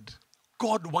wanted,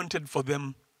 God wanted for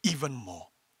them even more.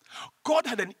 God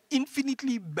had an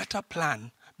infinitely better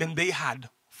plan than they had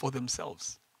for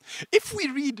themselves. If we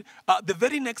read the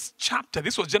very next chapter,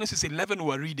 this was Genesis 11 we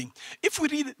were reading. If we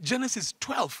read Genesis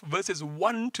 12, verses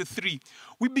 1 to 3,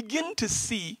 we begin to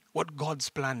see what God's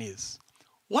plan is.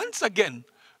 Once again,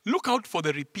 look out for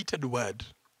the repeated word,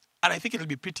 and I think it'll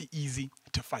be pretty easy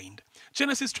to find.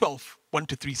 Genesis 12, 1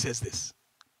 to 3 says this.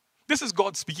 This is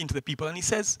God speaking to the people, and he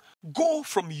says, "Go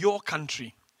from your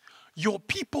country, your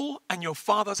people and your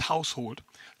father's household,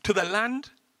 to the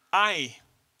land I,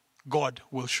 God,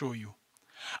 will show you.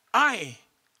 I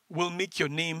will make your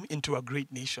name into a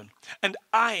great nation, and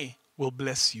I will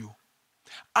bless you.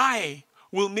 I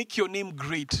will make your name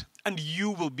great, and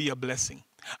you will be a blessing.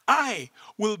 I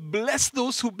will bless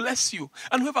those who bless you,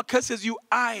 and whoever curses you,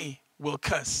 I will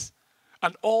curse.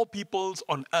 And all peoples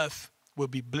on earth will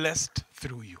be blessed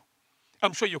through you."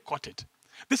 I'm sure you caught it.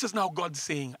 This is now God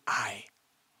saying, I.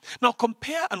 Now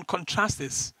compare and contrast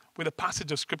this with a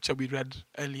passage of scripture we read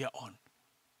earlier on.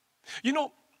 You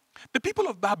know, the people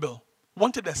of Babel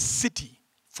wanted a city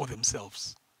for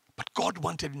themselves, but God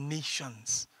wanted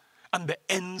nations and the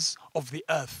ends of the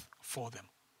earth for them.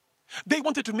 They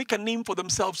wanted to make a name for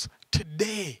themselves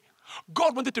today.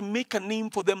 God wanted to make a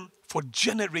name for them for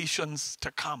generations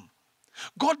to come.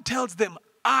 God tells them,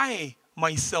 I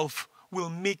myself will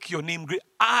make your name great.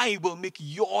 I will make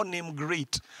your name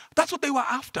great. That's what they were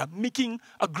after, making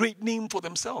a great name for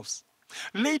themselves.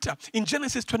 Later, in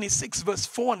Genesis 26, verse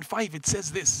 4 and 5, it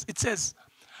says this. It says,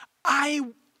 I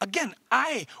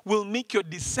will make your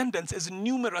descendants as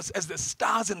numerous as the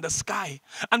stars in the sky,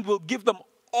 and will give them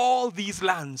all these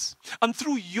lands. And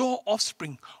through your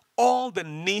offspring, all the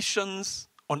nations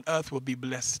on earth will be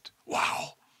blessed.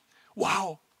 Wow.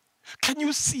 Wow. Can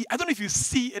you see? I don't know if you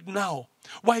see it now,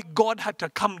 why God had to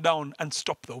come down and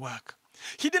stop the work.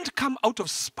 He didn't come out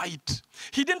of spite.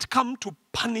 He didn't come to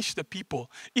punish the people.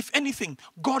 If anything,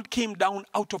 God came down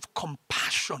out of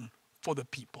compassion for the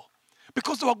people,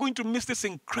 because they were going to miss this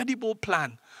incredible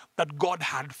plan that God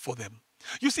had for them.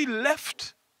 You see,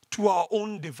 left to our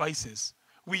own devices,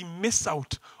 we miss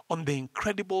out on the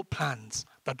incredible plans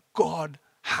that God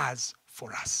has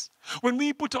for us. When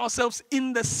we put ourselves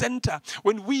in the center,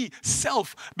 when we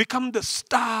self become the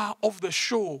star of the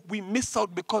show, we miss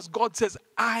out because God says,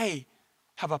 I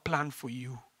have a plan for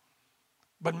you.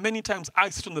 But many times I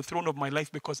sit on the throne of my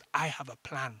life because I have a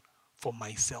plan for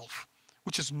myself,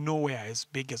 which is nowhere as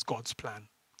big as God's plan.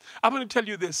 I'm going to tell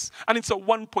you this, and it's a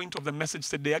one point of the message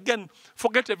today. Again,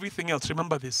 forget everything else.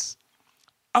 Remember this.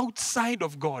 Outside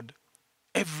of God,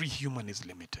 every human is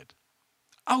limited.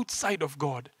 Outside of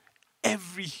God,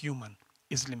 every human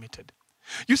is limited.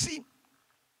 You see,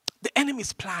 the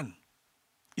enemy's plan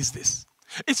is this.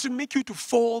 It's to make you to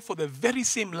fall for the very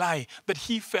same lie that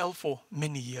he fell for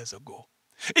many years ago.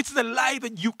 It's the lie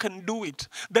that you can do it.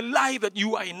 The lie that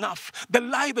you are enough. The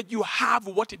lie that you have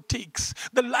what it takes.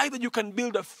 The lie that you can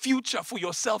build a future for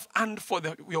yourself and for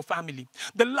your family.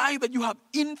 The lie that you have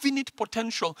infinite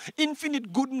potential,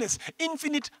 infinite goodness,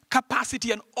 infinite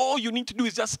capacity, and all you need to do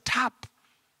is just tap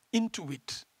into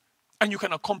it, and you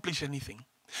can accomplish anything.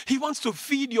 He wants to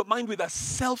feed your mind with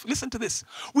listen to this,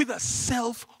 with a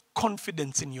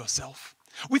self-confidence in yourself.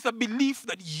 With a belief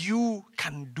that you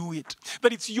can do it,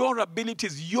 that it's your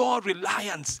abilities, your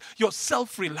reliance, your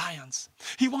self-reliance.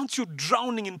 He wants you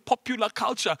drowning in popular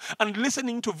culture and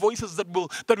listening to voices that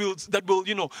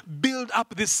will build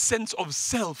up this sense of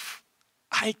self.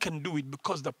 I can do it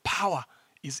because the power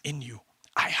is in you.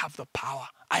 I have the power.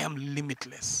 I am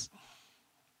limitless.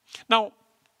 Now,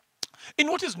 in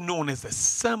what is known as the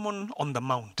Sermon on the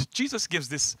Mount, Jesus gives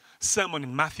this sermon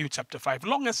in Matthew chapter 5,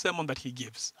 longest sermon that he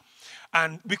gives.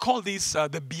 And we call these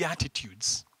the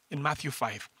Beatitudes in Matthew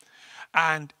 5.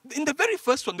 And in the very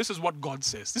first one, this is what God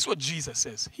says. This is what Jesus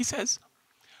says. He says,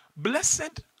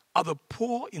 "Blessed are the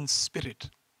poor in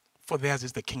spirit, for theirs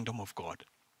is the kingdom of God."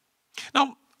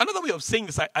 Now, another way of saying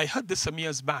this, I heard this some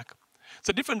years back. It's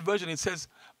a different version. It says,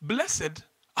 "Blessed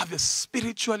are the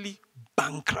spiritually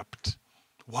bankrupt."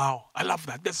 Wow, I love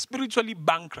that. They're spiritually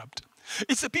bankrupt.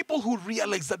 It's the people who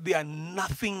realize that they are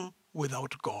nothing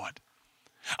without God.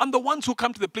 And the ones who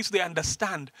come to the place they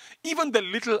understand, even the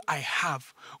little I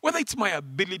have, whether it's my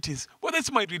abilities, whether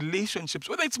it's my relationships,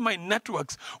 whether it's my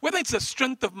networks, whether it's the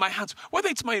strength of my hands, whether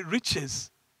it's my riches,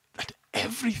 that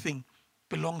everything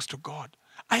belongs to God.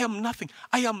 I am nothing.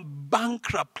 I am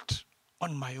bankrupt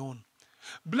on my own.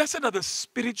 Blessed are the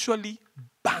spiritually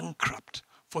bankrupt,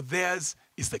 for theirs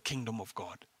is the kingdom of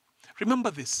God.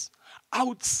 Remember this,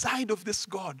 outside of this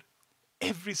God,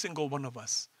 every single one of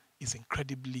us is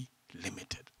incredibly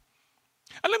limited.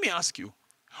 And let me ask you,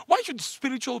 why should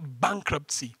spiritual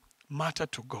bankruptcy matter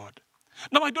to God?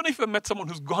 Now, I don't know if you've met someone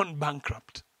who's gone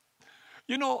bankrupt.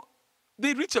 You know,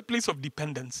 they reach a place of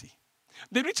dependency.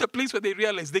 They reach a place where they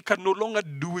realize they can no longer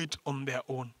do it on their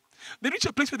own. They reach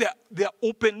a place where they are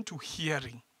open to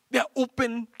hearing. They are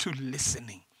open to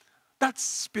listening. That's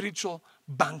spiritual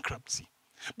bankruptcy.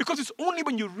 Because it's only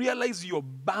when you realize your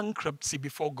bankruptcy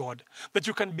before God that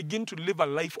you can begin to live a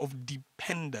life of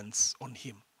dependence on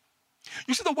Him.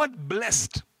 You see the word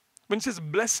blessed, when it says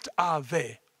blessed are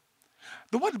they,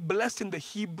 the word blessed in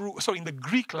the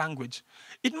Greek language,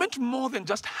 it meant more than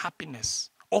just happiness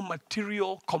or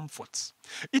material comforts.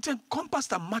 It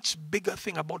encompassed a much bigger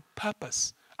thing about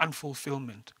purpose and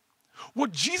fulfillment.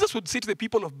 What Jesus would say to the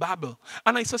people of Babel,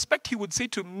 and I suspect He would say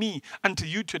to me and to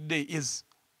you today, is,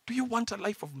 do you want a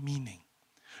life of meaning?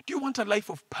 Do you want a life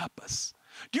of purpose?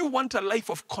 Do you want a life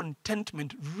of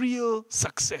contentment, real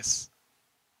success?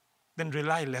 Then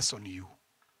rely less on you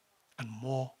and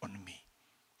more on me.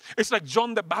 It's like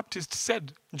John the Baptist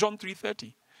said, John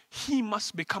 3:30, he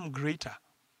must become greater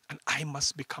and I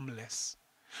must become less.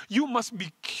 You must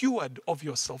be cured of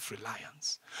your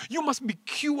self-reliance. You must be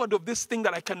cured of this thing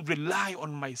that I can rely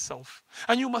on myself.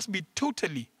 And you must be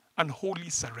totally and wholly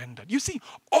surrendered. You see,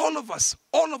 all of us,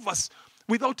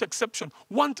 without exception,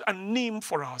 want a name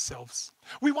for ourselves.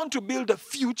 We want to build a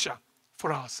future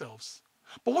for ourselves.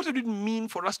 But what did it mean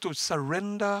for us to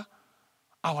surrender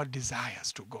our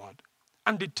desires to God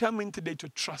and determine today to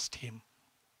trust Him?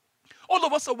 All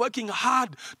of us are working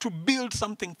hard to build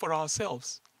something for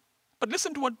ourselves. But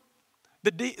listen to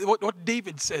what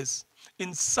David says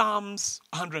in Psalms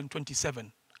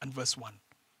 127 and verse 1.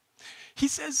 He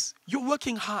says, you're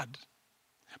working hard.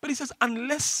 But he says,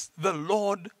 unless the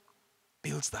Lord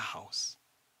builds the house,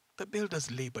 the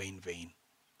builders labor in vain.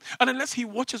 And unless He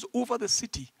watches over the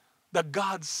city, the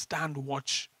guards stand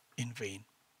watch in vain.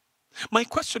 My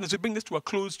question as we bring this to a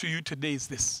close to you today is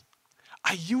this.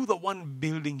 Are you the one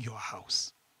building your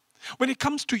house? When it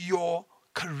comes to your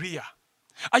career,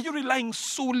 are you relying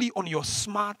solely on your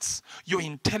smarts, your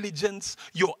intelligence,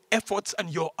 your efforts, and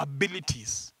your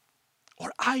abilities?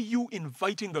 Or are you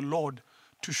inviting the Lord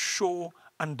to show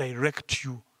and direct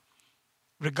you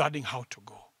regarding how to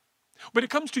go? When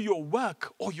it comes to your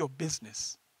work or your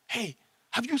business, hey,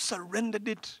 have you surrendered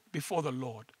it before the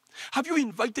Lord? Have you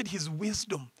invited His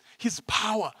wisdom, His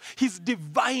power, His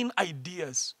divine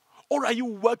ideas? Or are you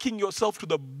working yourself to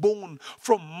the bone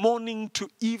from morning to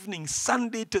evening,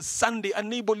 Sunday to Sunday,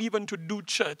 unable even to do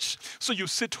church? So you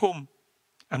sit home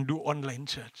and do online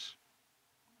church.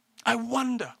 I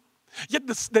wonder. Yet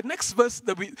the next verse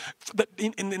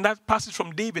in that passage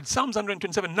from David, Psalms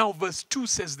 127, now verse 2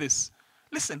 says this.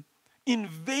 Listen, in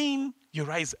vain you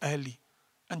rise early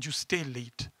and you stay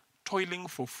late, toiling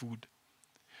for food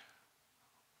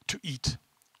to eat.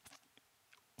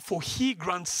 For He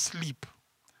grants sleep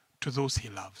to those He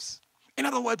loves. In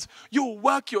other words, you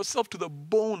work yourself to the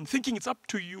bone, thinking it's up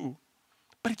to you.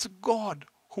 But it's God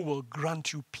who will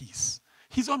grant you peace.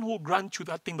 He's the one who will grant you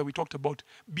that thing that we talked about,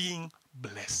 being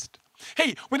blessed.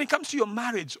 Hey, when it comes to your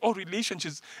marriage or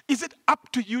relationships, is it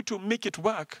up to you to make it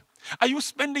work? Are you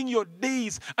spending your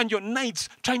days and your nights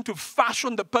trying to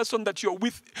fashion the person that you're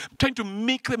with, trying to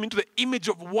make them into the image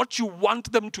of what you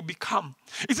want them to become?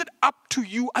 Is it up to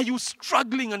you? Are you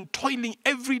struggling and toiling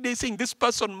every day saying this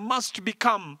person must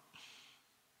become?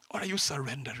 Or are you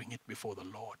surrendering it before the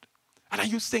Lord? And are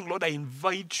you saying, Lord, I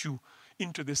invite you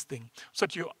into this thing so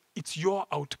that it's your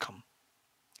outcome.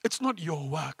 It's not your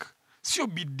work. Sio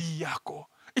bidii yako.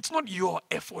 It's not your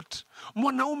effort.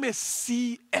 Mwanaume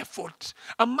si effort.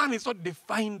 A man is not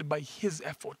defined by his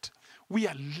effort. We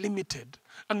are limited.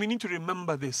 And we need to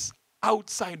remember this.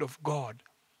 Outside of God,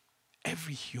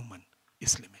 every human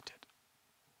is limited.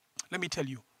 Let me tell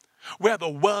you, where the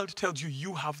world tells you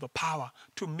you have the power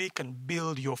to make and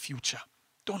build your future,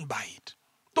 don't buy it.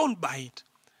 Don't buy it.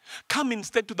 Come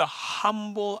instead to the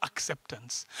humble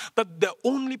acceptance that the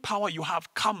only power you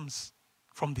have comes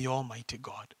from the Almighty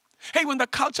God. Hey, when the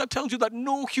culture tells you that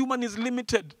no human is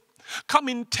limited, Come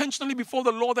intentionally before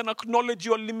the Lord and acknowledge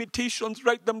your limitations.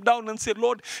 Write them down and say,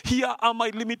 Lord, here are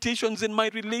my limitations in my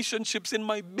relationships, in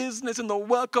my business, in the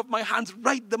work of my hands.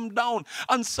 Write them down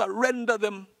and surrender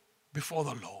them before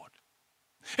the Lord.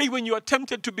 Hey, when you are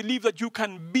tempted to believe that you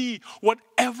can be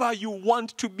whatever you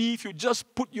want to be if you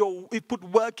just put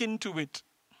work into it,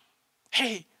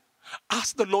 hey,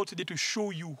 ask the Lord today to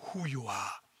show you who you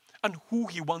are and who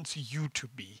He wants you to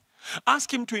be.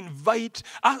 Ask Him to invite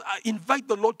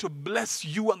the Lord to bless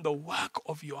you and the work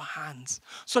of your hands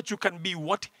so that you can be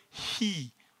what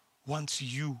He wants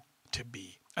you to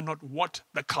be and not what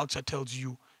the culture tells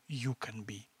you you can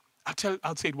be.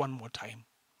 I'll say it one more time.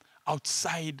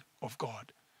 Outside of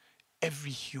God,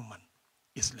 every human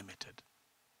is limited.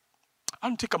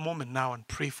 I'll take a moment now and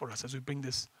pray for us as we bring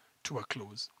this to a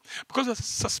close. Because I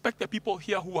suspect there are people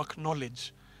here who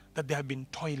acknowledge that they have been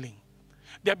toiling.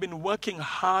 They have been working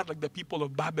hard like the people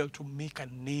of Babel to make a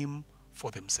name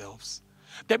for themselves.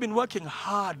 They have been working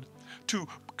hard to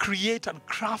create and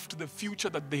craft the future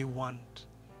that they want.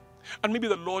 And maybe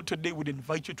the Lord today would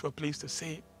invite you to a place to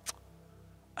say,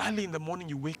 early in the morning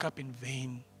you wake up in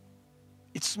vain.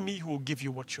 It's me who will give you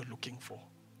what you're looking for.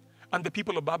 And the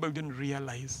people of Babel didn't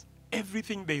realize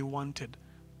everything they wanted,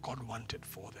 God wanted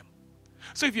for them.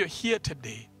 So if you're here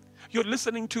today, you're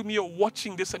listening to me or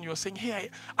watching this and you're saying, hey,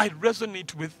 I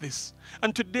resonate with this.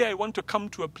 And today I want to come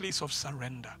to a place of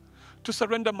surrender. To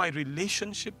surrender my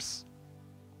relationships,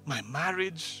 my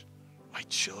marriage, my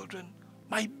children,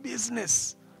 my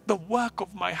business, the work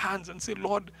of my hands and say,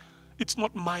 Lord, it's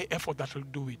not my effort that will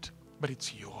do it, but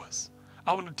it's yours.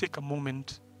 I want to take a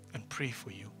moment and pray for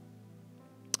you.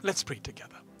 Let's pray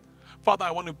together. Father,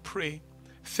 I want to pray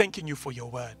thanking you for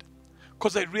your word.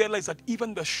 Because I realize that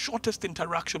even the shortest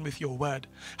interaction with your word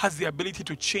has the ability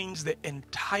to change the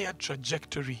entire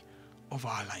trajectory of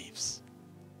our lives.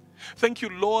 Thank you,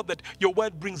 Lord, that your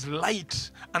word brings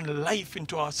light and life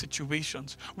into our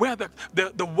situations. Where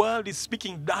the world is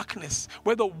speaking darkness,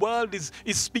 where the world is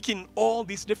speaking all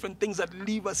these different things that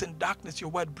leave us in darkness, your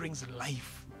word brings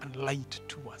life and light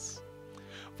to us.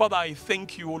 Father, I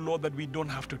thank you, O Lord, that we don't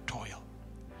have to toil.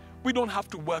 We don't have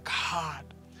to work hard.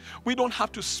 We don't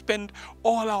have to spend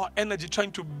all our energy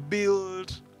trying to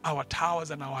build our towers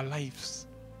and our lives.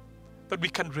 That we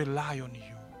can rely on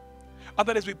you. And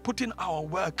that as we put in our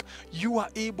work, you are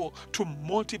able to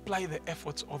multiply the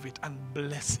efforts of it and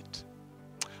bless it.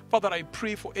 Father, I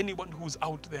pray for anyone who's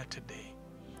out there today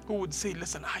who would say,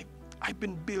 listen, I've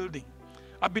been building.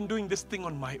 I've been doing this thing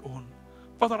on my own.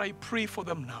 Father, I pray for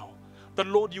them now. That,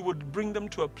 Lord, you would bring them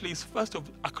to a place first of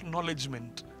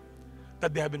acknowledgement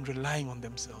that they have been relying on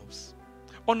themselves.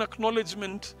 On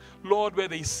acknowledgement, Lord, where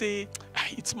they say,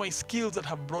 it's my skills that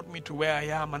have brought me to where I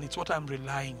am and it's what I'm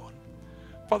relying on.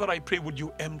 Father, I pray, would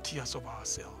you empty us of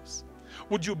ourselves?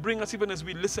 Would you bring us, even as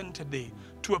we listen today,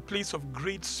 to a place of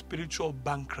great spiritual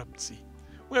bankruptcy,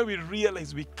 where we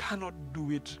realize we cannot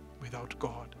do it without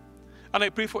God. And I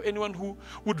pray for anyone who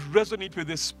would resonate with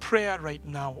this prayer right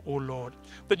now, oh Lord,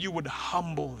 that you would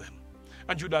humble them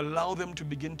and you'd allow them to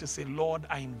begin to say, Lord,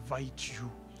 I invite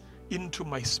you into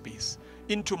my space,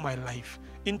 into my life,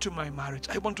 into my marriage.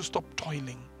 I want to stop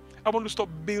toiling. I want to stop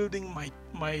building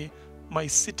my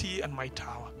city and my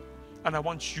tower. And I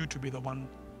want you to be the one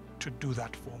to do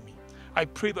that for me. I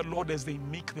pray the Lord, as they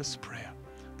make this prayer,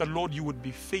 the Lord, you would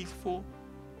be faithful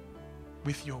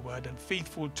with your word and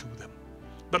faithful to them.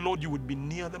 The Lord, you would be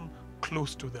near them,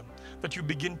 close to them, that you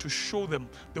begin to show them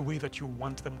the way that you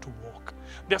want them to walk.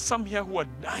 There are some here who are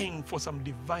dying for some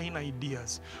divine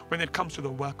ideas when it comes to the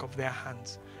work of their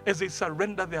hands. As they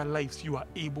surrender their lives, you are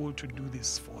able to do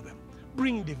this for them.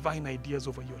 Bring divine ideas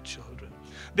over your children.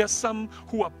 There are some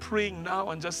who are praying now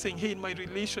and just saying, hey, in my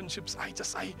relationships,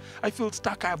 I feel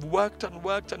stuck. I have worked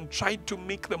and tried to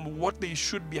make them what they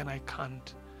should be and I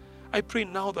can't. I pray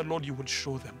now that, Lord, you would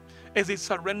show them. As they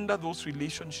surrender those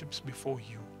relationships before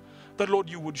you, that, Lord,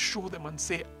 you would show them and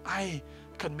say, I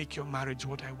can make your marriage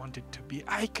what I want it to be.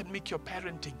 I can make your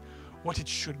parenting what it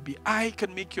should be. I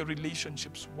can make your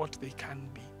relationships what they can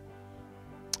be.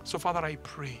 So, Father, I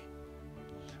pray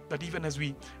that even as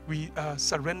we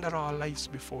surrender our lives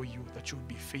before you, that you would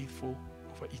be faithful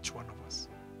over each one of us.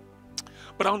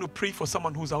 But I want to pray for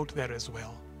someone who's out there as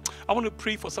well. I want to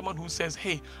pray for someone who says,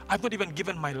 hey, I've not even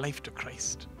given my life to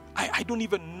Christ. I don't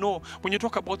even know. When you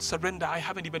talk about surrender, I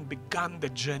haven't even begun the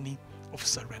journey of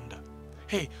surrender.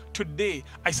 Hey, today,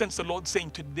 I sense the Lord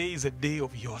saying, today is a day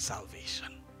of your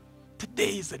salvation.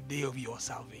 Today is a day of your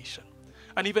salvation.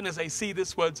 And even as I say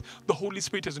these words, the Holy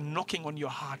Spirit is knocking on your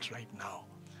heart right now.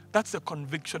 That's the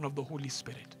conviction of the Holy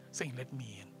Spirit, saying, let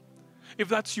me in. If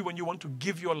that's you and you want to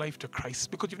give your life to Christ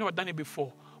because you've never done it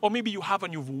before, or maybe you have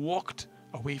and you've walked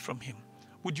away from him.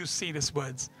 Would you say these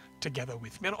words together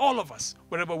with me? And all of us,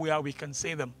 wherever we are, we can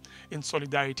say them in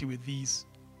solidarity with these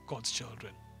God's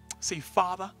children. Say,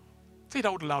 Father, say it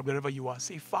out loud wherever you are.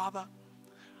 Say, Father,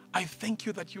 I thank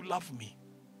you that you love me.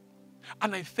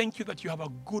 And I thank you that you have a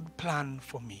good plan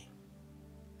for me.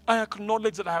 I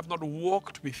acknowledge that I have not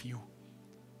walked with you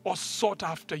or sought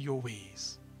after your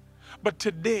ways. But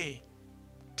today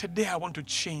I want to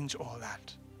change all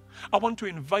that. I want to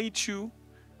invite you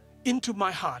into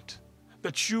my heart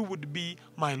that you would be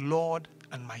my Lord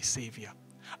and my Savior.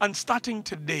 And starting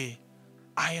today,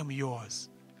 I am yours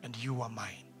and you are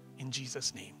mine. In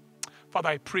Jesus' name. Father,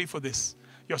 I pray for this,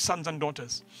 your sons and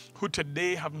daughters who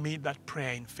today have made that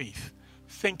prayer in faith,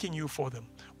 thanking you for them.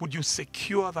 Would you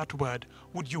secure that word?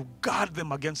 Would you guard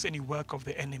them against any work of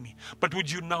the enemy? But would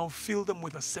you now fill them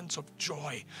with a sense of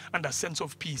joy and a sense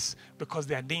of peace because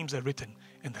their names are written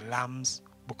in the Lamb's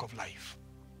Book of Life?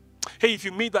 Hey, if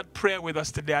you made that prayer with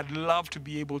us today, I'd love to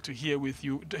be able to hear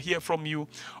from you.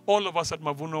 All of us at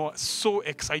Mavuno are so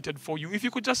excited for you. If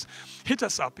you could just hit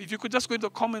us up, if you could just go into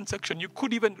the comment section, you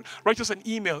could even write us an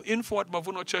email,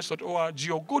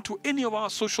 info@mavunochurch.org, or go to any of our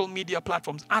social media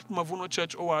platforms at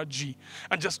mavunochurch.org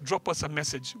and just drop us a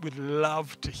message. We'd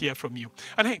love to hear from you.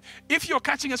 And hey, if you're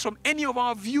catching us from any of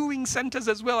our viewing centers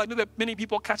as well, I know that many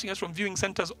people are catching us from viewing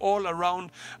centers all around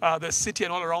the city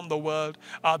and all around the world.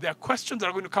 There are questions that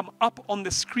are going to come up on the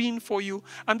screen for you,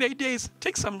 and the idea is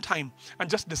take some time and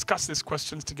just discuss these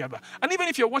questions together. And even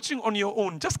if you're watching on your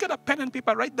own, just get a pen and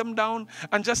paper, write them down,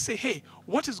 and just say, hey,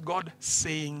 what is God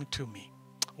saying to me?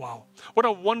 Wow, what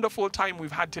a wonderful time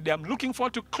we've had today. I'm looking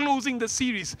forward to closing the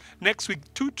series next week.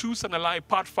 Two Truths and a Lie,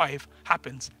 part 5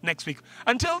 happens next week.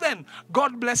 Until then,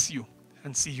 God bless you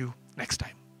and see you next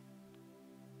time.